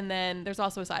regardless. And then there's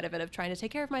also a side of it of trying to take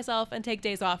care of myself and take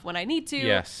days off when I need to.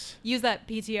 Yes. Use that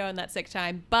PTO and that sick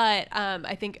time. But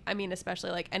I think, I mean, especially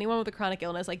like anyone with a chronic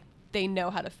illness, like, they know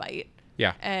how to fight.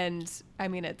 Yeah. And I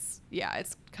mean, it's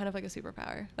kind of like a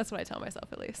superpower. That's what I tell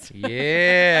myself, at least.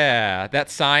 Yeah.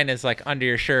 That sign is like under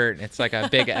your shirt. It's like a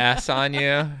big S on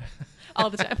you. All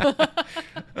the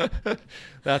time.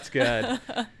 That's good.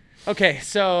 Okay,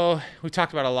 so we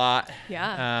talked about a lot.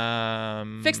 Yeah.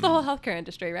 Fix the whole healthcare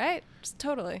industry, right? Just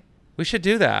totally. We should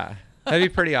do that. That'd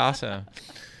be pretty awesome.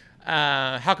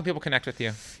 How can people connect with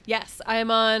you? Yes, I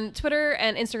am on Twitter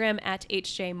and Instagram at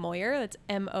HJMoyer. That's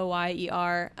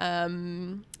Moyer.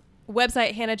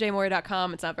 Website,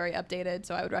 hannahjmoyer.com. It's not very updated,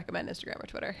 so I would recommend Instagram or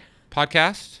Twitter.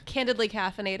 Podcast? Candidly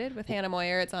Caffeinated with Hannah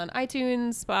Moyer. It's on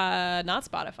iTunes, not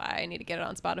Spotify. I need to get it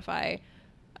on Spotify.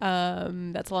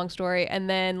 That's a long story. And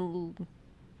then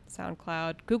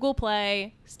SoundCloud, Google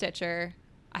Play, Stitcher.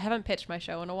 I haven't pitched my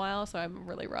show in a while, so I'm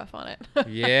really rough on it.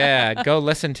 Yeah, go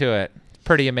listen to it.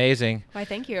 Pretty amazing. Why,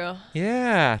 thank you.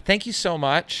 Yeah, thank you so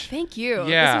much. Thank you.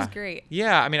 Yeah. This was great.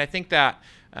 Yeah, I mean, I think that,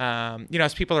 you know,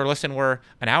 as people are listening, we're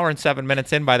an hour and 7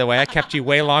 minutes in, by the way. I kept you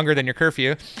way longer than your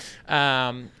curfew.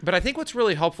 But I think what's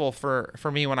really helpful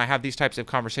for me when I have these types of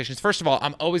conversations, first of all,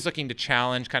 I'm always looking to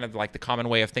challenge kind of like the common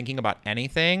way of thinking about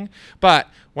anything. But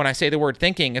when I say the word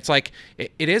thinking, it's like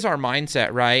it is our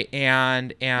mindset, right?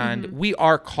 And we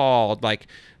are called like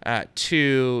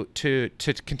to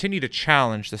continue to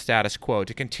challenge the status quo,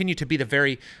 to continue to be the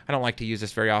very, I don't like to use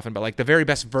this very often, but like the very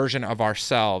best version of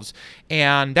ourselves.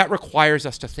 And that requires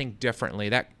us to think differently,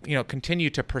 that, you know, continue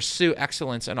to pursue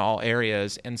excellence in all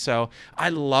areas. And so I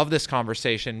love this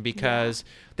conversation because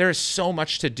there is so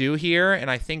much to do here.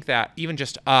 And I think that even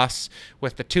just us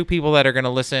with the 2 people that are going to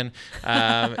listen,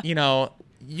 you know,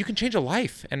 you can change a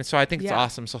life. And so I think it's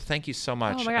awesome. So thank you so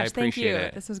much. Oh my gosh, I appreciate thank you.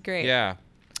 it. This was great. Yeah.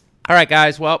 All right,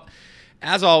 guys. Well,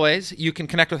 as always, you can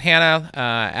connect with Hannah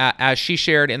as she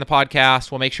shared in the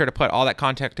podcast. We'll make sure to put all that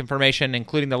contact information,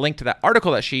 including the link to that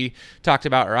article that she talked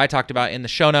about or I talked about, in the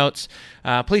show notes.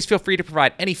 Please feel free to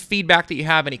provide any feedback that you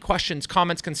have, any questions,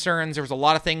 comments, concerns. There was a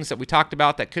lot of things that we talked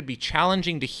about that could be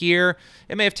challenging to hear.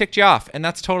 It may have ticked you off, and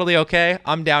that's totally okay.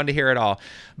 I'm down to hear it all.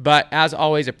 But as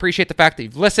always, appreciate the fact that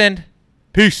you've listened.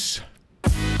 Peace.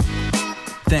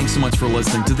 Thanks so much for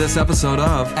listening to this episode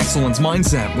of Excellence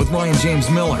Mindset with Ryan James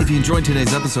Miller. If you enjoyed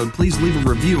today's episode, please leave a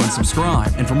review and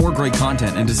subscribe. And for more great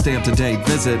content and to stay up to date,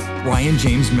 visit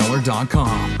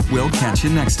ryanjamesmiller.com. We'll catch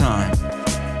you next time.